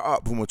 Just shut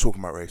up when we're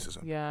talking about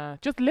racism. Yeah,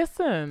 just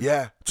listen.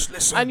 Yeah, just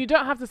listen. And you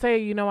don't have to say,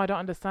 you know, I don't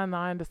understand that.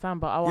 I understand,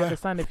 but I'll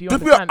understand if you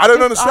understand. I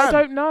don't understand.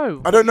 I don't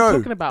know. I don't know.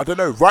 Talking about. I don't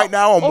know. Right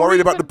now, I'm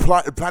worried about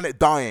the planet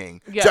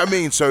dying. Do you know what I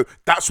mean? So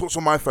that's what's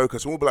on my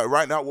focus. And we'll be like,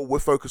 right now, what we're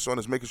focused on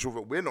is making sure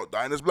that we're not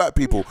dying as black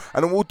people.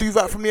 And then we'll do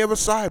that from the other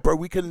side, bro.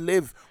 We can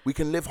live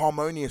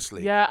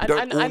harmoniously. Yeah, we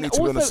don't all need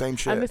to be on the same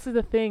shit. And this is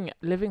the thing,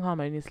 living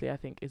harmoniously, I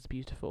think, is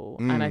beautiful.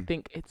 And I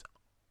think it's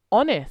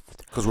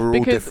honest. Because we're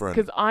all different.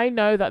 Because I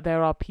know that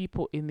there are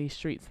people in these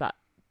streets that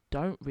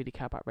don't really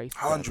care about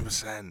racism.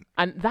 100%.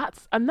 And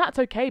that's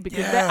okay,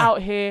 because they're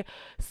out here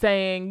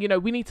saying, you know,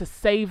 we need to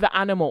save the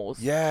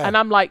animals. Yeah. And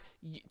I'm like,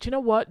 do you know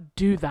what?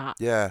 Do that.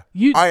 Yeah.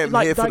 I am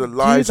here for the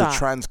lives of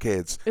trans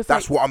kids.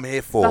 That's what I'm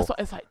here for. That's what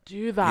it's like.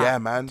 Do that. Yeah,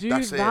 man. Do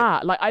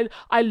that. Like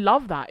I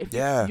love that. If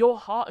your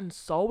heart and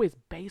soul is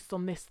based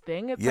on this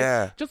thing, it's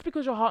like, just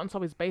because your heart and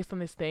soul is based on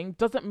this thing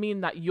doesn't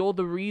mean that you're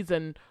the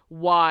reason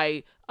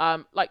why.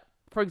 Like,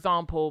 for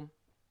example,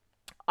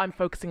 I'm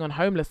focusing on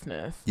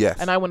homelessness. Yes.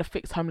 And I want to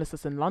fix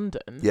homelessness in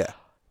London. Yeah.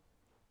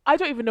 I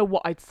don't even know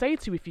what I'd say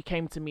to you if you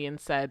came to me and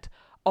said,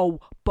 oh,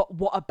 but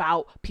what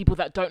about people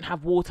that don't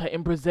have water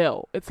in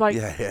Brazil? It's like,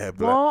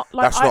 what?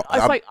 Like,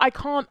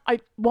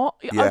 what?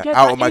 Yeah, again,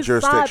 out of my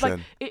jurisdiction. Sad. Like,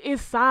 it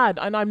is sad,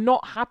 and I'm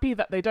not happy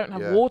that they don't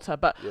have water,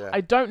 but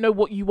I don't know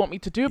what you want me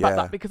to do about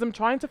that, because I'm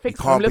trying to fix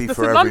homelessness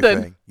in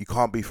London. You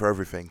can't be for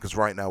everything, because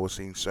right now we're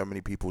seeing so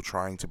many people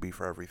trying to be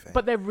for everything.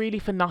 But they're really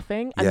for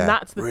nothing, and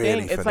that's the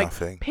thing. It's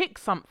like, pick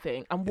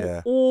something, and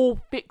we'll all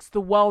fix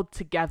the world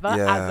together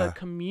as a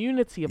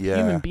community of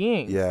human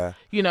beings. Yeah.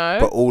 You know?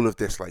 But all of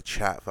this like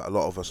chat that a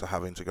lot of us are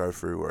having to go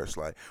through, where it's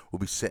like we'll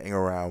be sitting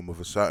around with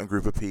a certain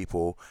group of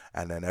people,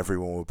 and then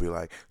everyone will be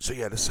like, so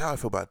yeah, this is how I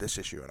feel about this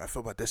issue, and I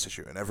feel about this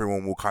issue, and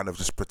everyone will kind of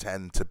just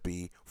pretend to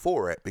be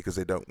for it because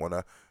they don't want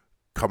to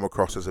come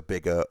across as a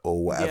bigot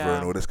or whatever,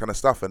 and all this kind of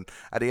stuff. And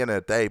at the end of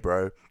the day,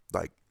 bro,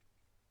 like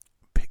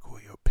pick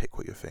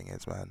what your thing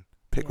is, man.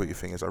 Pick what your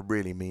thing is. I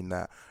really mean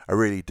that. I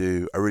really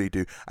do.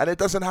 And it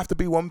doesn't have to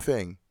be one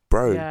thing,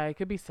 bro. Yeah, it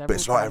could be several. But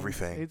it's not things.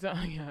 everything.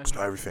 It's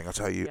not everything. I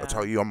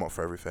tell you, I'm not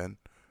for everything.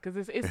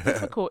 Because it's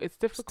difficult. It's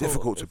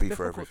difficult to be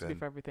for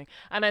everything.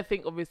 And I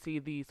think obviously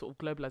the sort of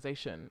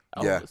globalization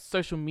of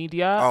social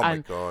media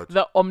and God.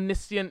 the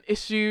omniscient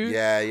issue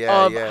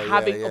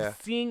of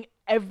seeing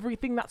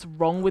everything that's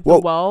wrong with the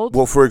world.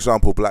 Well, for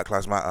example, Black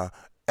Lives Matter.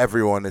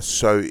 Everyone is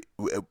so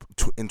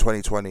in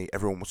 2020.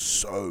 Everyone was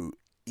so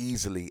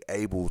easily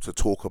able to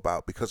talk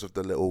about, because of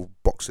the little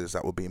boxes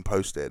that were being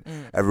posted,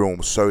 everyone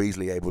was so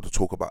easily able to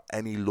talk about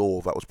any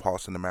law that was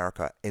passed in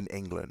America in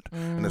England.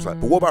 And it's like,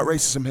 but what about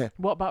racism here?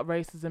 What about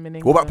racism in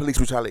England? What about police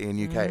brutality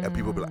in UK? And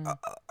people be like,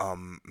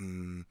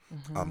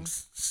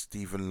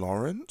 Stephen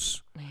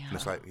Lawrence? And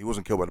it's like, he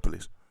wasn't killed by the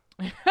police.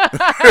 Do you know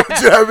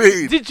what I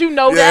mean? Did you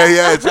know that?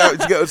 Yeah. Do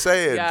you get what I'm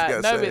saying?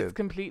 It's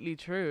completely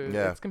true.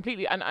 Yeah. It's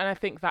completely, and I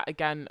think that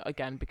again,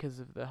 because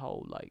of the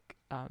whole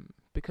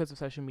because of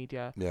social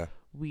media,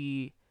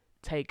 we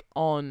take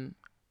on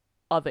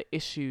other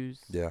issues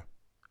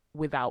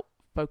without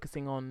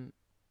focusing on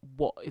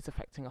what is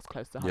affecting us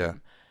close to home. Yeah.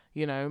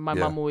 You know, my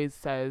mum always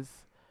says,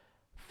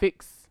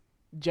 fix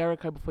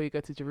Jericho before you go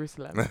to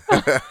Jerusalem.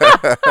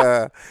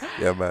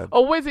 Yeah, man.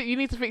 Or was it, you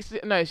need to fix,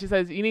 no, she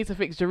says, you need to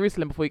fix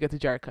Jerusalem before you go to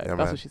Jericho.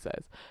 That's what she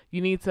says.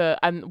 You need to,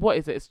 and what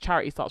is it? It's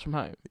charity starts from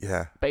home.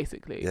 Yeah.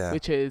 Basically. Yeah.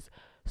 Which is,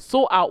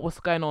 sort out what's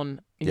going on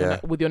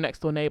with your next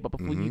door neighbor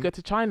before you go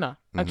to China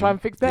and try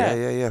and fix there.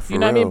 Yeah. You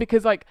know what I mean?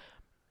 Because like,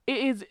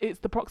 it's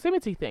the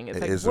proximity thing. It's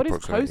like, what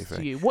is close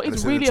to you? What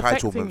is really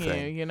affecting you?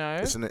 You know?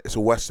 It's a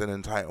Western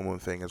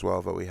entitlement thing as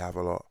well that we have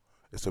a lot.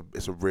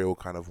 It's a real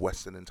kind of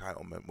Western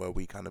entitlement where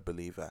we kind of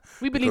believe that.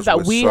 We believe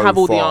that we have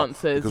all the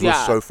answers. Because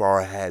we're so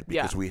far ahead,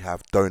 because we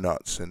have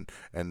donuts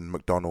and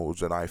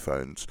McDonald's and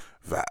iPhones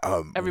that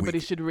everybody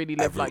should really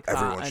live like that.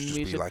 Everyone should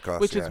just be like us.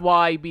 Which is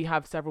why we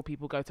have several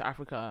people go to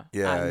Africa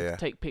and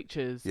take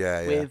pictures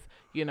with,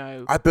 you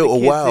know, I built the a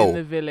kids well in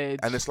the village.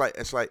 And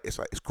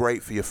it's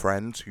great for your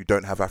friends who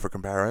don't have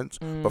African parents,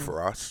 but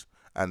for us.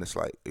 And it's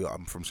like,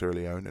 I'm from Sierra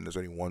Leone and there's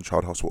only one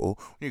child hospital.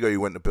 When you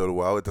went to build a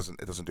well, it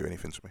doesn't do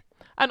anything to me.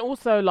 And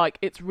also, like,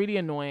 it's really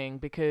annoying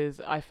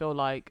because I feel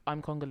like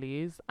I'm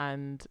Congolese,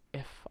 and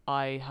if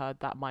I heard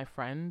that my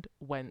friend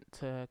went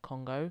to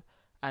Congo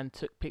and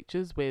took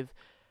pictures with,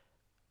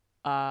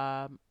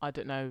 I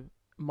don't know,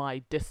 my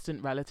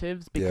distant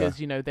relatives because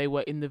they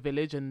were in the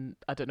village and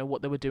I don't know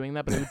what they were doing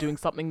there, but they were doing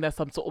something there,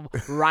 some sort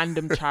of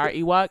random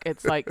charity work.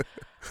 It's like,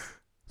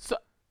 so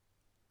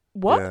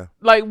what? Yeah.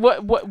 Like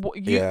what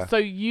you? Yeah. So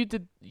you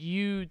did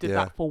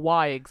that for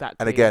why exactly?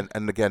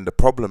 And again, the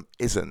problem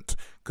isn't,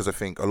 because I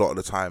think a lot of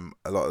the time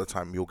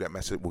we'll get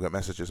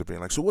messages of being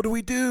like, so what do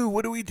we do?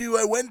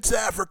 I went to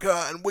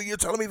Africa and you're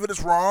telling me that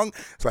it's wrong.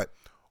 It's like,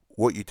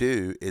 what you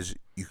do is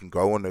you can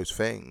go on those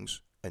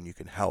things and you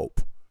can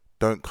help.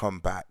 Don't come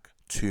back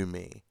to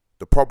me.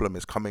 The problem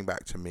is coming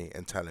back to me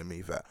and telling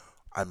me that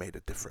I made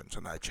a difference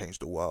and I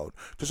changed the world.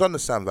 Just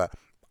understand that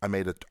I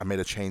made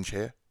a change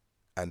here,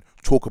 and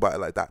talk about it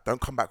like that. Don't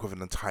come back with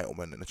an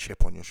entitlement and a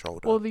chip on your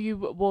shoulder. Well,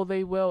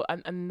 they will,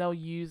 and they'll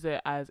use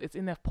it as it's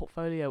in their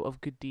portfolio of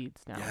good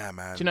deeds now. Yeah,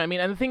 man. Do you know what I mean?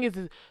 And the thing is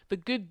the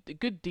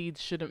good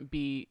deeds shouldn't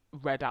be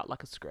read out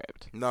like a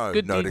script. No,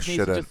 good no, deeds they need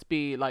shouldn't. to just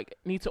be like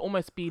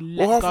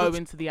let go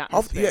into the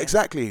atmosphere. Yeah,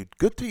 exactly.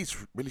 Good deeds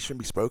really shouldn't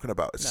be spoken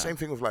about. It's the same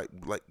thing with like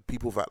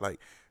people that like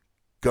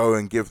go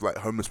and give like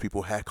homeless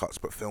people haircuts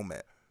but film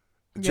it.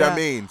 Do you know what I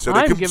mean? So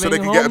they can get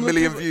 1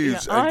 million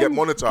views and get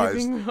monetized.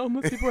 Giving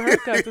homeless people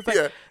haircuts. It's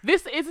like,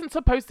 this isn't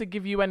supposed to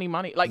give you any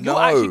money. Like, No.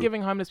 you're actually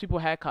giving homeless people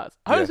haircuts.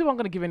 Homeless people aren't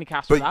going to give any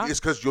cash for that. But it's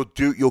because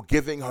you're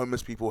giving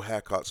homeless people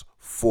haircuts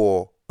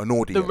for an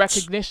audience. The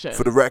recognition.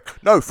 For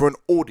an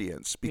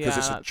audience, because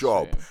it's a that's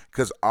job. true.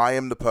 Because I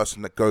am the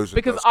person that goes and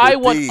Because does I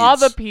good want deeds.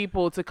 other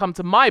people to come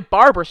to my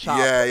barbershop.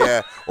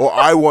 Yeah. Or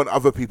I want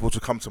other people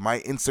to come to my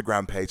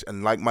Instagram page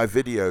and like my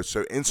videos,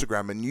 so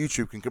Instagram and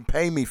YouTube can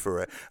pay me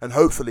for it. And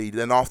hopefully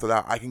then after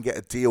that I can get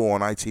a deal on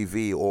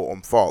ITV or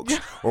on Fox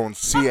or on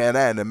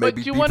CNN and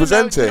maybe be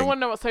presenting. You want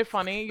to know what's so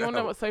funny? Go know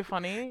on. what's so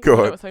funny?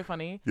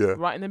 Yeah.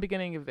 Right in the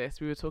beginning of this,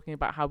 we were talking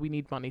about how we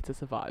need money to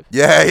survive.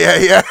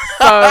 Yeah.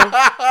 So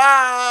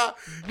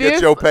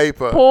Get your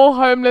paper. Poor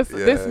homeless,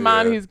 this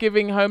man who's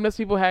giving homeless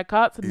people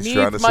haircuts needs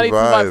money to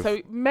survive. So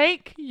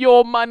make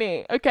your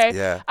money, okay?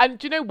 Yeah. And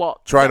do you know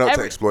what? Try not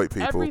to exploit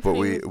people, but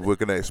we're everything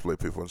going to exploit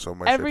people in some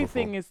way,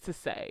 Everything shape, or is to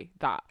say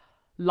that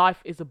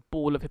life is a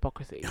ball of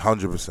hypocrisy.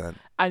 100%.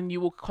 And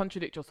you will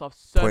contradict yourself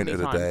so Point many of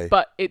the times. day.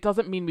 But it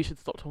doesn't mean we should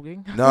stop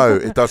talking. No,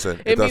 it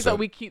doesn't. It means that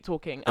we keep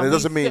talking. And it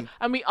doesn't mean...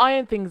 And we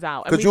iron things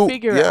out. And we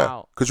figure it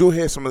out. Because you'll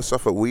hear some of the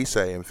stuff that we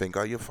say and think,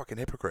 oh, you're fucking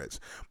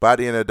hypocrites. But at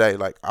the end of the day,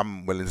 like,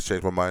 I'm willing to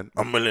change my mind.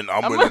 I'm willing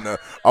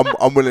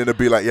to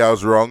be like, yeah, I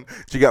was wrong.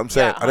 Do you get what I'm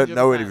saying? Yeah, I don't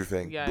know 100%.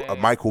 anything. Yeah.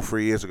 Michael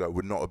 3 years ago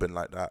would not have been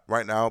like that.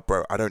 Right now,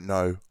 bro, I don't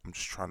know. I'm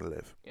just trying to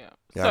live. Yeah.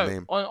 You So know what I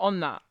mean? on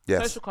that,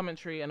 Yes. social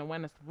commentary and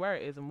awareness of where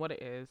it is and what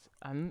it is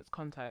and its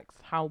context,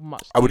 how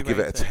much I do would you give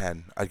it rate a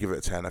 10. I'd give it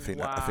a 10. I think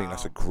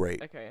that's a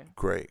great. Okay.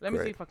 Great. Let me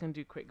see if I can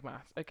do quick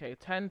maths. Okay,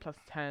 10 plus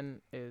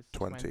 10 is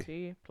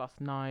 20. Plus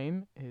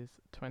 9 is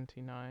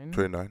 29.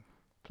 29.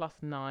 Plus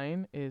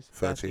 9 is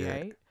 38.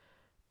 38.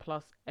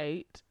 Plus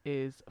 8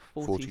 is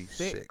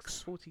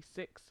 46.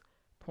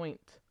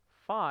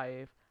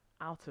 46.5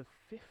 out of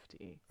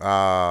 50.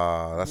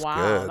 Ah, that's good.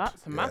 Wow,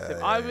 that's massive.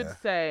 Yeah, I would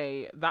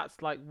say that's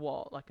like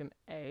what? Like an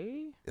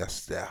A?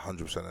 Yes,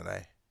 100% an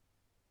A.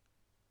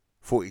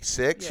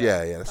 46?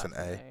 Yeah, that's an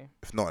A.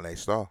 If not an A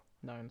star.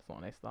 No, it's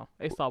not an A star.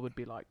 A star would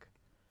be like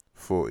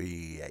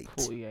 48.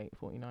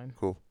 49.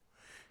 Cool.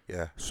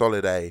 Yeah,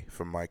 solid A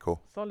from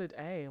Michael. Solid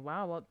A.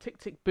 Wow. Well, Tick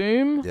Tick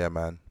Boom. Yeah,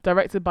 man.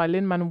 Directed by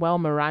Lin-Manuel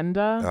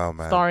Miranda. Oh,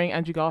 man. Starring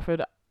Andrew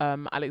Garfield,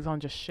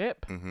 Alexandra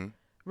Shipp. Mm-hmm.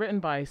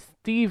 Written by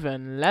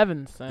Steven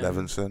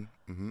Levenson.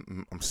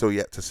 I'm still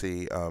yet to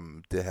see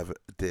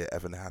Dear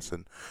Evan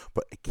Hassan,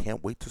 but I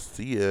can't wait to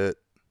see it.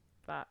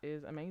 That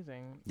is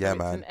amazing. Yeah, so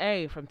man. It's an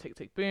A from Tick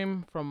Tick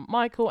Boom from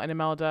Michael and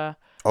Imeldha.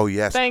 Oh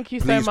yes. Thank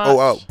you please, so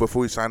much.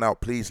 Before we sign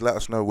out, please let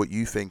us know what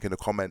you think in the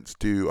comments.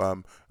 We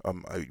don't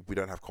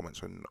have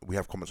comments we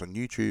have comments on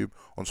YouTube,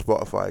 on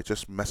Spotify.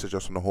 Just message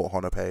us on the Hot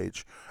Honor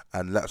page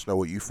and let us know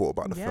what you thought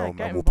about the film,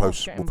 and we'll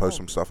post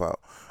some stuff out.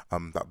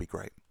 That'd be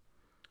great.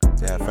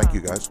 Yeah, thank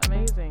you guys.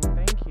 Amazing.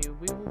 Thank you.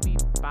 We will be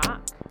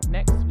back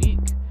next week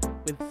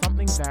with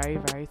something very,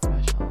 very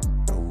special.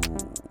 Ooh,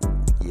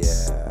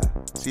 yeah.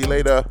 See you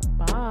later.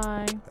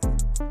 Bye.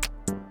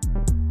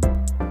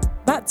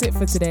 That's it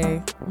for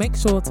today. Make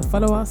sure to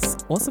follow us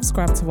or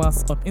subscribe to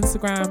us on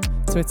Instagram,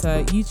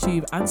 Twitter,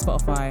 YouTube, and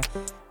Spotify,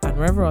 and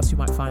wherever else you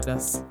might find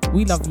us.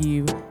 We love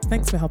you.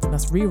 Thanks for helping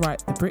us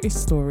rewrite the British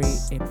story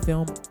in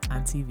film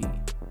and TV.